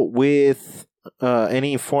 people with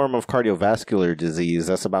any form of cardiovascular disease,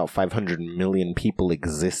 that's about 500 million people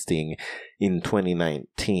existing in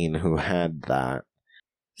 2019 who had that.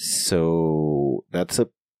 So that's a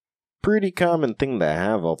pretty common thing to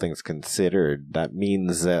have, all things considered. That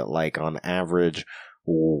means that, like, on average,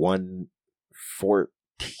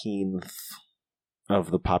 1/14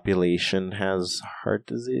 of the population has heart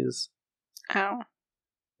disease. Ow.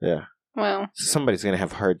 Yeah. Well. Somebody's going to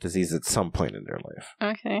have heart disease at some point in their life.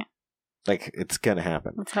 Okay. Like, it's going to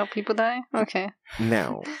happen. That's how people die? Okay.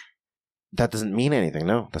 Now, that doesn't mean anything.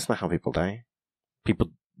 No, that's not how people die.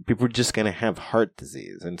 People are just going to have heart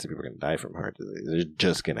disease. And so people are going to die from heart disease. They're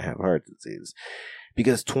just going to have heart disease.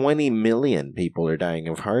 Because 20 million people are dying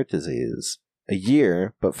of heart disease a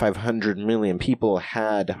year, but 500 million people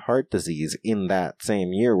had heart disease in that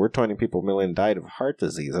same year. We're 20 million died of heart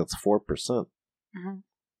disease. That's 4%. Mm-hmm.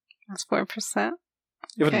 That's 4%.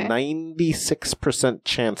 You have a 96%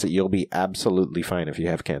 chance that you'll be absolutely fine if you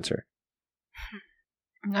have cancer.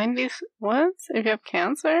 90? What? If you have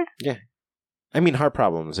cancer? Yeah. I mean heart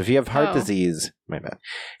problems. If you have heart disease, my bad.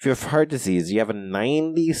 If you have heart disease, you have a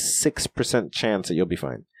 96% chance that you'll be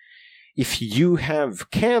fine. If you have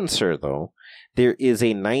cancer, though, there is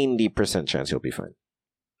a 90% chance you'll be fine.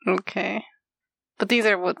 Okay. But these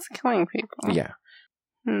are what's killing people. Yeah.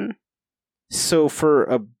 Hmm. So for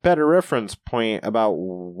a better reference point, about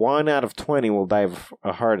 1 out of 20 will die of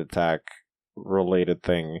a heart attack related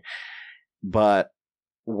thing, but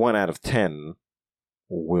 1 out of 10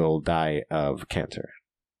 will die of cancer.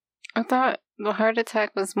 I thought the heart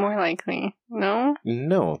attack was more likely. No?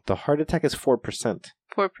 No, the heart attack is 4%.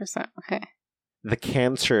 4%, okay. The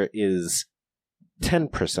cancer is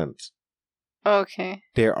 10%. Okay.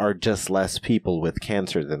 There are just less people with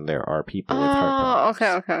cancer than there are people with heart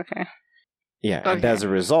problems. Okay. Yeah, okay. And as a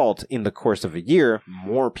result, in the course of a year,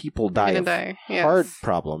 more people die of heart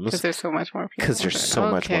problems. Because there's so much more people. Because there's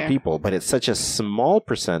so much more people, but it's such a small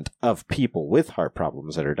percent of people with heart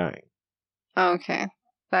problems that are dying. Okay,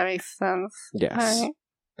 that makes sense. Yes. Right.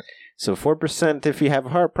 So 4% if you have a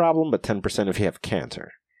heart problem, but 10% if you have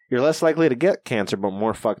cancer. You're less likely to get cancer, but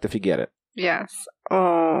more fucked if you get it. Yes.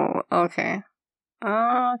 Oh, okay.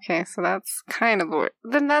 Okay, so that's kind of the worst.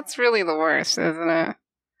 Then that's really the worst, isn't it?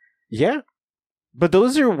 Yeah. But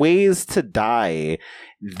those are ways to die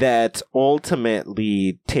that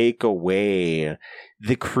ultimately take away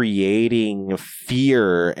the creating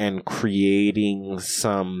fear and creating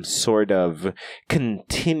some sort of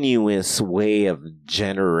continuous way of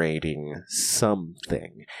generating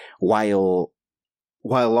something. While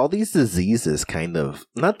all these diseases kind of,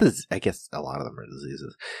 I guess a lot of them are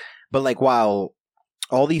diseases, but like while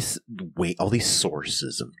all these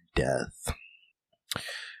sources of death,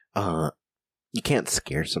 you can't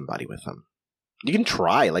scare somebody with them. You can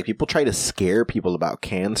try. Like, people try to scare people about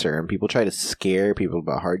cancer, and people try to scare people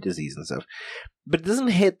about heart disease and stuff. But it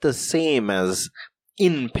doesn't hit the same as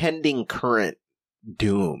impending current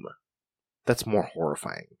doom. That's more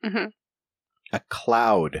horrifying. Mm-hmm. A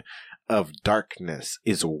cloud of darkness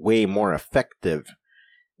is way more effective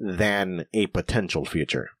than a potential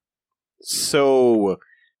future. So,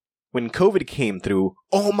 when COVID came through,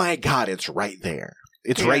 oh my god, it's right there.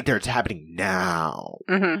 It's right there. It's happening now.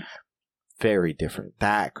 Mm-hmm. Very different.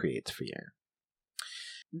 That creates fear.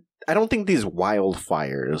 I don't think these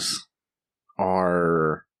wildfires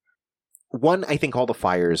are... One, I think all the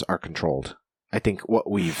fires are controlled. I think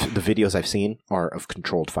the videos I've seen are of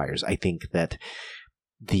controlled fires. I think that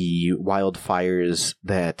the wildfires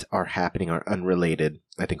that are happening are unrelated.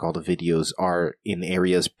 I think all the videos are in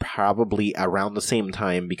areas probably around the same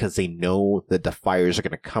time because they know that the fires are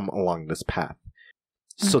going to come along this path.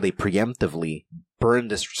 So they preemptively burn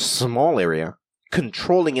this small area,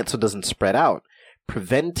 controlling it so it doesn't spread out,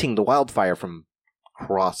 preventing the wildfire from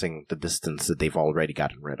crossing the distance that they've already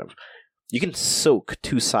gotten rid of. You can soak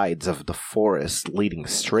 2 sides of the forest leading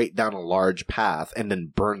straight down a large path and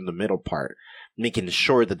then burn the middle part, making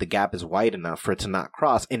sure that the gap is wide enough for it to not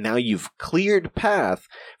cross. And now you've cleared path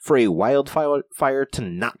for a wildfire to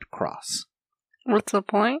not cross. What's the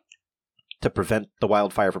point? To prevent the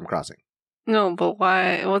wildfire from crossing. No, but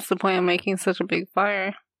why? What's the point of making such a big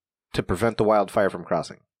fire? To prevent the wildfire from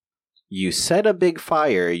crossing. You set a big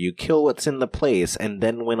fire, you kill what's in the place, and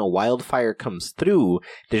then when a wildfire comes through,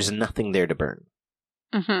 there's nothing there to burn.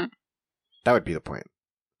 Mm-hmm. That would be the point.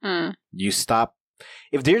 You stop.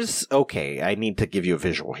 If there's... Okay, I need to give you a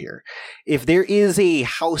visual here. If there is a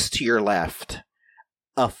house to your left,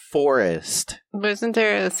 a forest... But isn't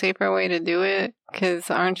there a safer way to do it?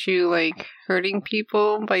 Because aren't you, like, hurting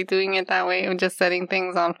people by doing it that way, or just setting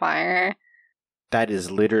things on fire? That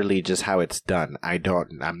is literally just how it's done.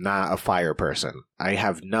 I'm not a fire person. I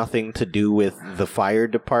have nothing to do with the fire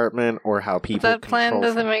department or how people That plan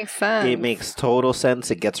doesn't make sense. It makes total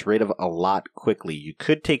sense. It gets rid of a lot quickly. You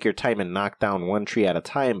could take your time and knock down one tree at a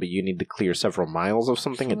time, but you need to clear several miles of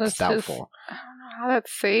something. It's doubtful. I don't know how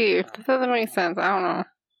that's safe. That doesn't make sense. I don't know.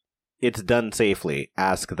 It's done safely.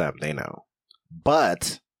 Ask them. They know.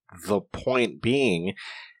 But the point being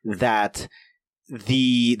that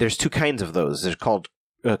there's two kinds of those. They're called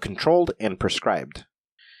controlled and prescribed,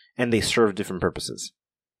 and they serve different purposes.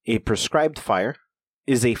 A prescribed fire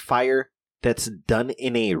is a fire that's done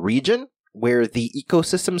in a region where the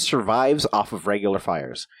ecosystem survives off of regular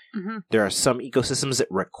fires. Mm-hmm. There are some ecosystems that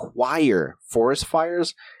require forest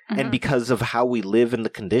fires, and because of how we live in the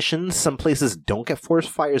conditions, some places don't get forest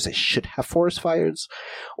fires. They should have forest fires,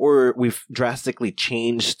 or we've drastically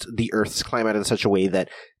changed the Earth's climate in such a way that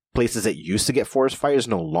places that used to get forest fires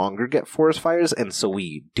no longer get forest fires, and so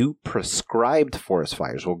we do prescribed forest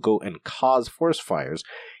fires. We'll go and cause forest fires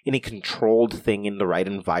in a controlled thing in the right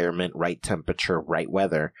environment, right temperature, right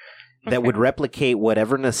weather, that would replicate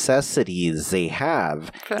whatever necessities they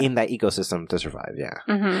have in that ecosystem to survive,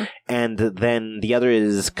 And then the other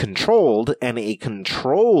is controlled, and a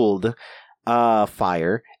controlled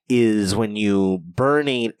fire is when you burn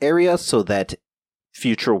an area so that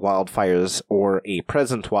future wildfires or a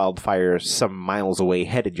present wildfire some miles away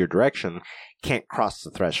headed your direction can't cross the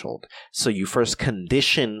threshold. So you first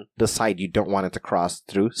condition the side you don't want it to cross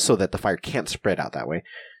through so that the fire can't spread out that way.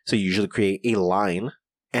 So you usually create a line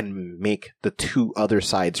and make the two other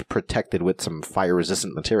sides protected with some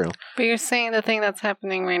fire-resistant material. But you're saying the thing that's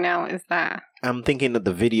happening right now is that? I'm thinking that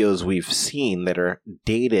the videos we've seen that are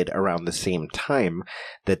dated around the same time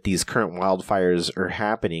that these current wildfires are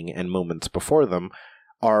happening and moments before them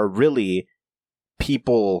are really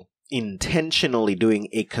people intentionally doing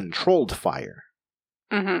a controlled fire.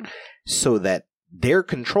 So that they're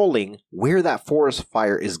controlling where that forest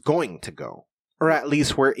fire is going to go, or at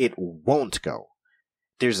least where it won't go.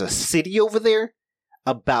 There's a city over there,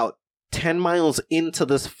 about 10 miles into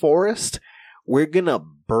this forest. We're gonna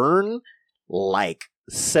burn like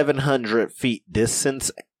 700 feet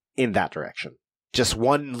distance in that direction. Just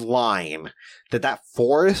one line. That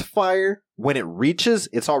forest fire, when it reaches,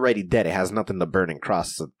 it's already dead. It has nothing to burn and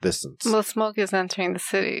cross the distance. Well, smoke is entering the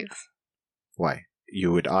cities. Why?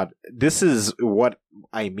 This is what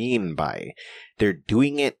I mean by they're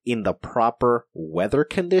doing it in the proper weather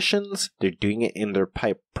conditions. They're doing it in their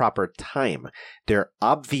proper time. They're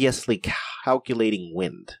obviously calculating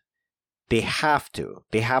wind. They have to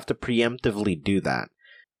preemptively do that.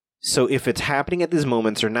 So if it's happening at these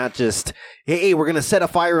moments, they're not just, hey, we're going to set a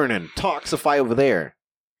fire and toxify over there.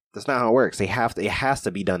 That's not how it works. It has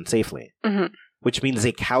to be done safely. Which means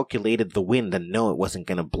they calculated the wind and know it wasn't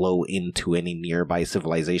going to blow into any nearby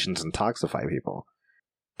civilizations and toxify people.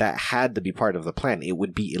 That had to be part of the plan. It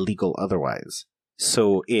would be illegal otherwise.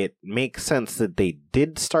 So it makes sense that they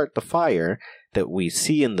did start the fire that we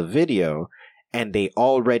see in the video, and they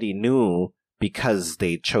already knew because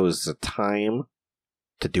they chose the time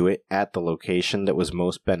to do it at the location that was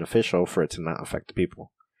most beneficial for it to not affect the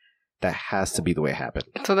people. That has to be the way it happened.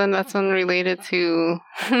 So then that's unrelated to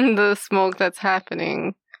the smoke that's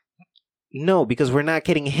happening. No, because we're not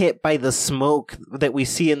getting hit by the smoke that we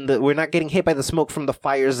see we're not getting hit by the smoke from the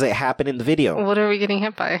fires that happen in the video. What are we getting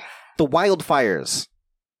hit by? The wildfires.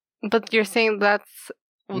 But you're saying that's...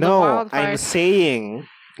 No, I'm saying...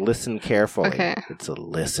 Listen carefully. Okay. It's a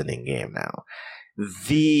listening game now.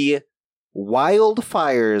 The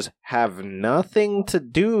wildfires have nothing to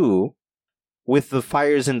do with the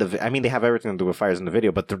fires in the... I mean, they have everything to do with fires in the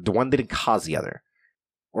video, but the one didn't cause the other.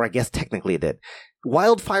 Or I guess technically it did.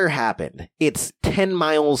 Wildfire happened. It's 10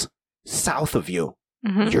 miles south of you.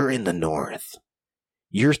 You're in the north.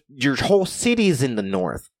 Your whole city's in the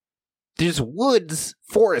north. There's woods,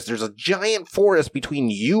 forest. There's a giant forest between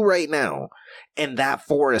you right now and that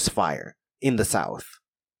forest fire in the south.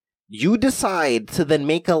 You decide to then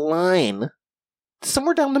make a line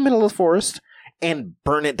somewhere down the middle of the forest and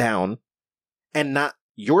burn it down. And not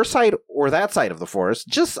your side or that side of the forest,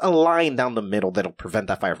 just a line down the middle that'll prevent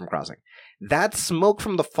that fire from crossing. That smoke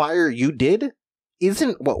from the fire you did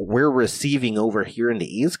isn't what we're receiving over here in the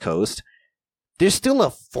East Coast. There's still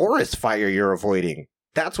a forest fire you're avoiding.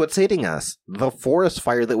 That's what's hitting us. The forest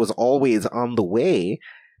fire that was always on the way.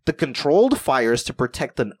 The controlled fires to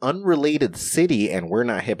protect an unrelated city, and we're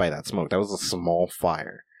not hit by that smoke. That was a small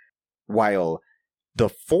fire. While the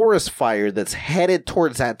forest fire that's headed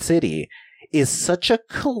towards that city is such a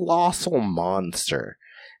colossal monster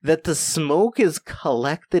that the smoke is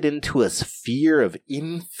collected into a sphere of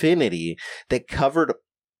infinity that covered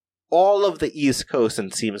all of the East Coast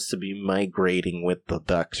and seems to be migrating with the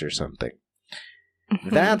ducks or something.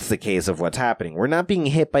 That's the case of what's happening. We're not being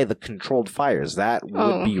hit by the controlled fires. That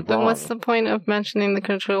would be wrong. Then what's the point of mentioning the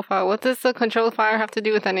controlled fire? What does the controlled fire have to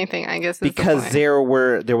do with anything, I guess? Because there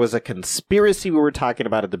was a conspiracy we were talking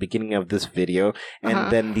about at the beginning of this video,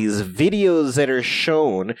 and then these videos that are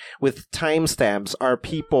shown with timestamps are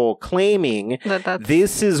people claiming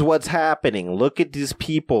this is what's happening. Look at these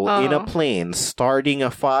people in a plane starting a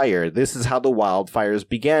fire. This is how the wildfires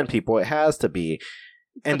began, people. It has to be.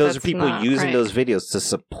 And those are people using those videos to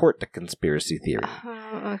support the conspiracy theory.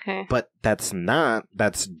 Okay. But that's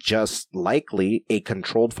just likely a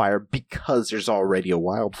controlled fire because there's already a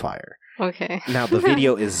wildfire. Okay. Now, the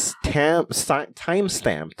video is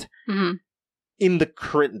time-stamped in the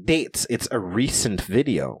current dates. It's a recent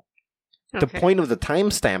video. The point of the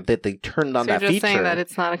timestamp that they turned on that feature... So you're just saying that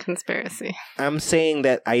it's not a conspiracy. I'm saying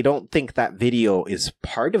that I don't think that video is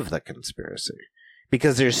part of the conspiracy.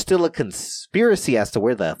 Because there's still a conspiracy as to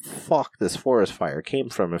where the fuck this forest fire came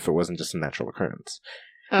from if it wasn't just a natural occurrence.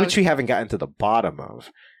 Which we haven't gotten to the bottom of.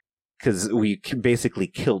 Because we basically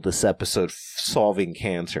killed this episode solving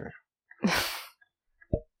cancer.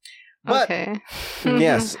 But,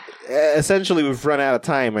 yes, essentially we've run out of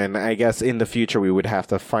time, and I guess in the future we would have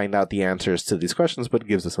to find out the answers to these questions, but it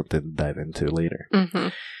gives us something to dive into later.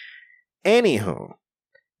 Anywho,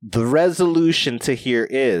 the resolution to here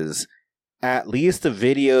is... At least the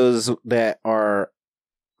videos that are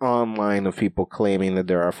online of people claiming that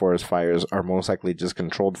there are forest fires are most likely just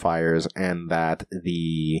controlled fires, and that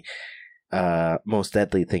the most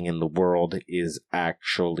deadly thing in the world is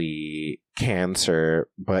actually cancer,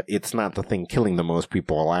 but it's not the thing killing the most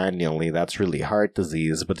people annually. That's really heart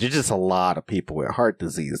disease, but there's just a lot of people with heart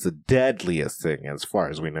disease. The deadliest thing, as far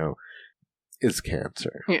as we know, is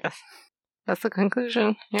cancer. Yes. That's the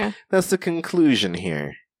conclusion, yeah. That's the conclusion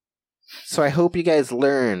here. So I hope you guys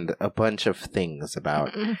learned a bunch of things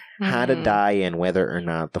about how to die and whether or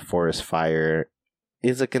not the forest fire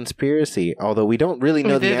is a conspiracy. Although we don't really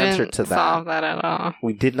know the answer to that. We didn't solve that at all.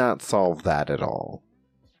 We did not solve that at all.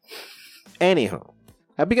 Anyhow,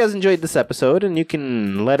 I hope you guys enjoyed this episode, and you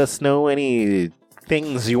can let us know any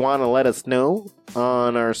things you want to let us know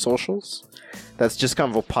on our socials. That's just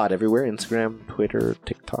ConvoPod everywhere. Instagram, Twitter,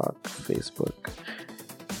 TikTok, Facebook.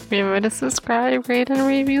 Remember to subscribe, rate, and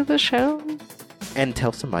review the show. And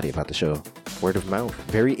tell somebody about the show. Word of mouth.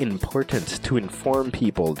 Very important to inform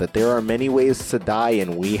people that there are many ways to die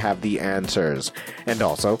and we have the answers. And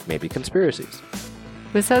also, maybe conspiracies.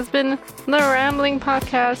 This has been The Rambling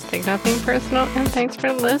Podcast. Take nothing personal, and thanks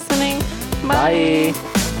for listening. Bye.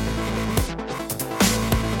 Bye.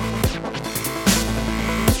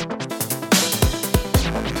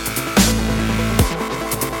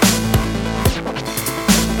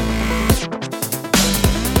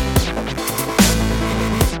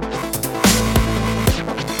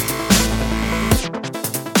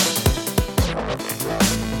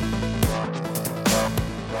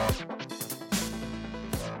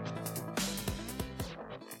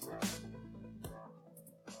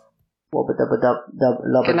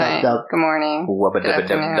 Good night. Good morning. Good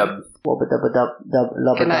afternoon.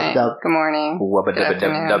 Good night. Good morning. Good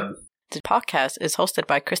afternoon. The podcast is hosted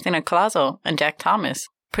by Christina Colazo and Jack Thomas,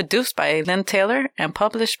 produced by Lynn Taylor, and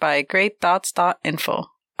published by GreatThoughts.info.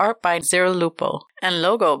 Art by Zero Lupo, and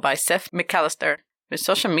logo by Seth McAllister, with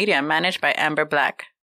social media managed by Amber Black.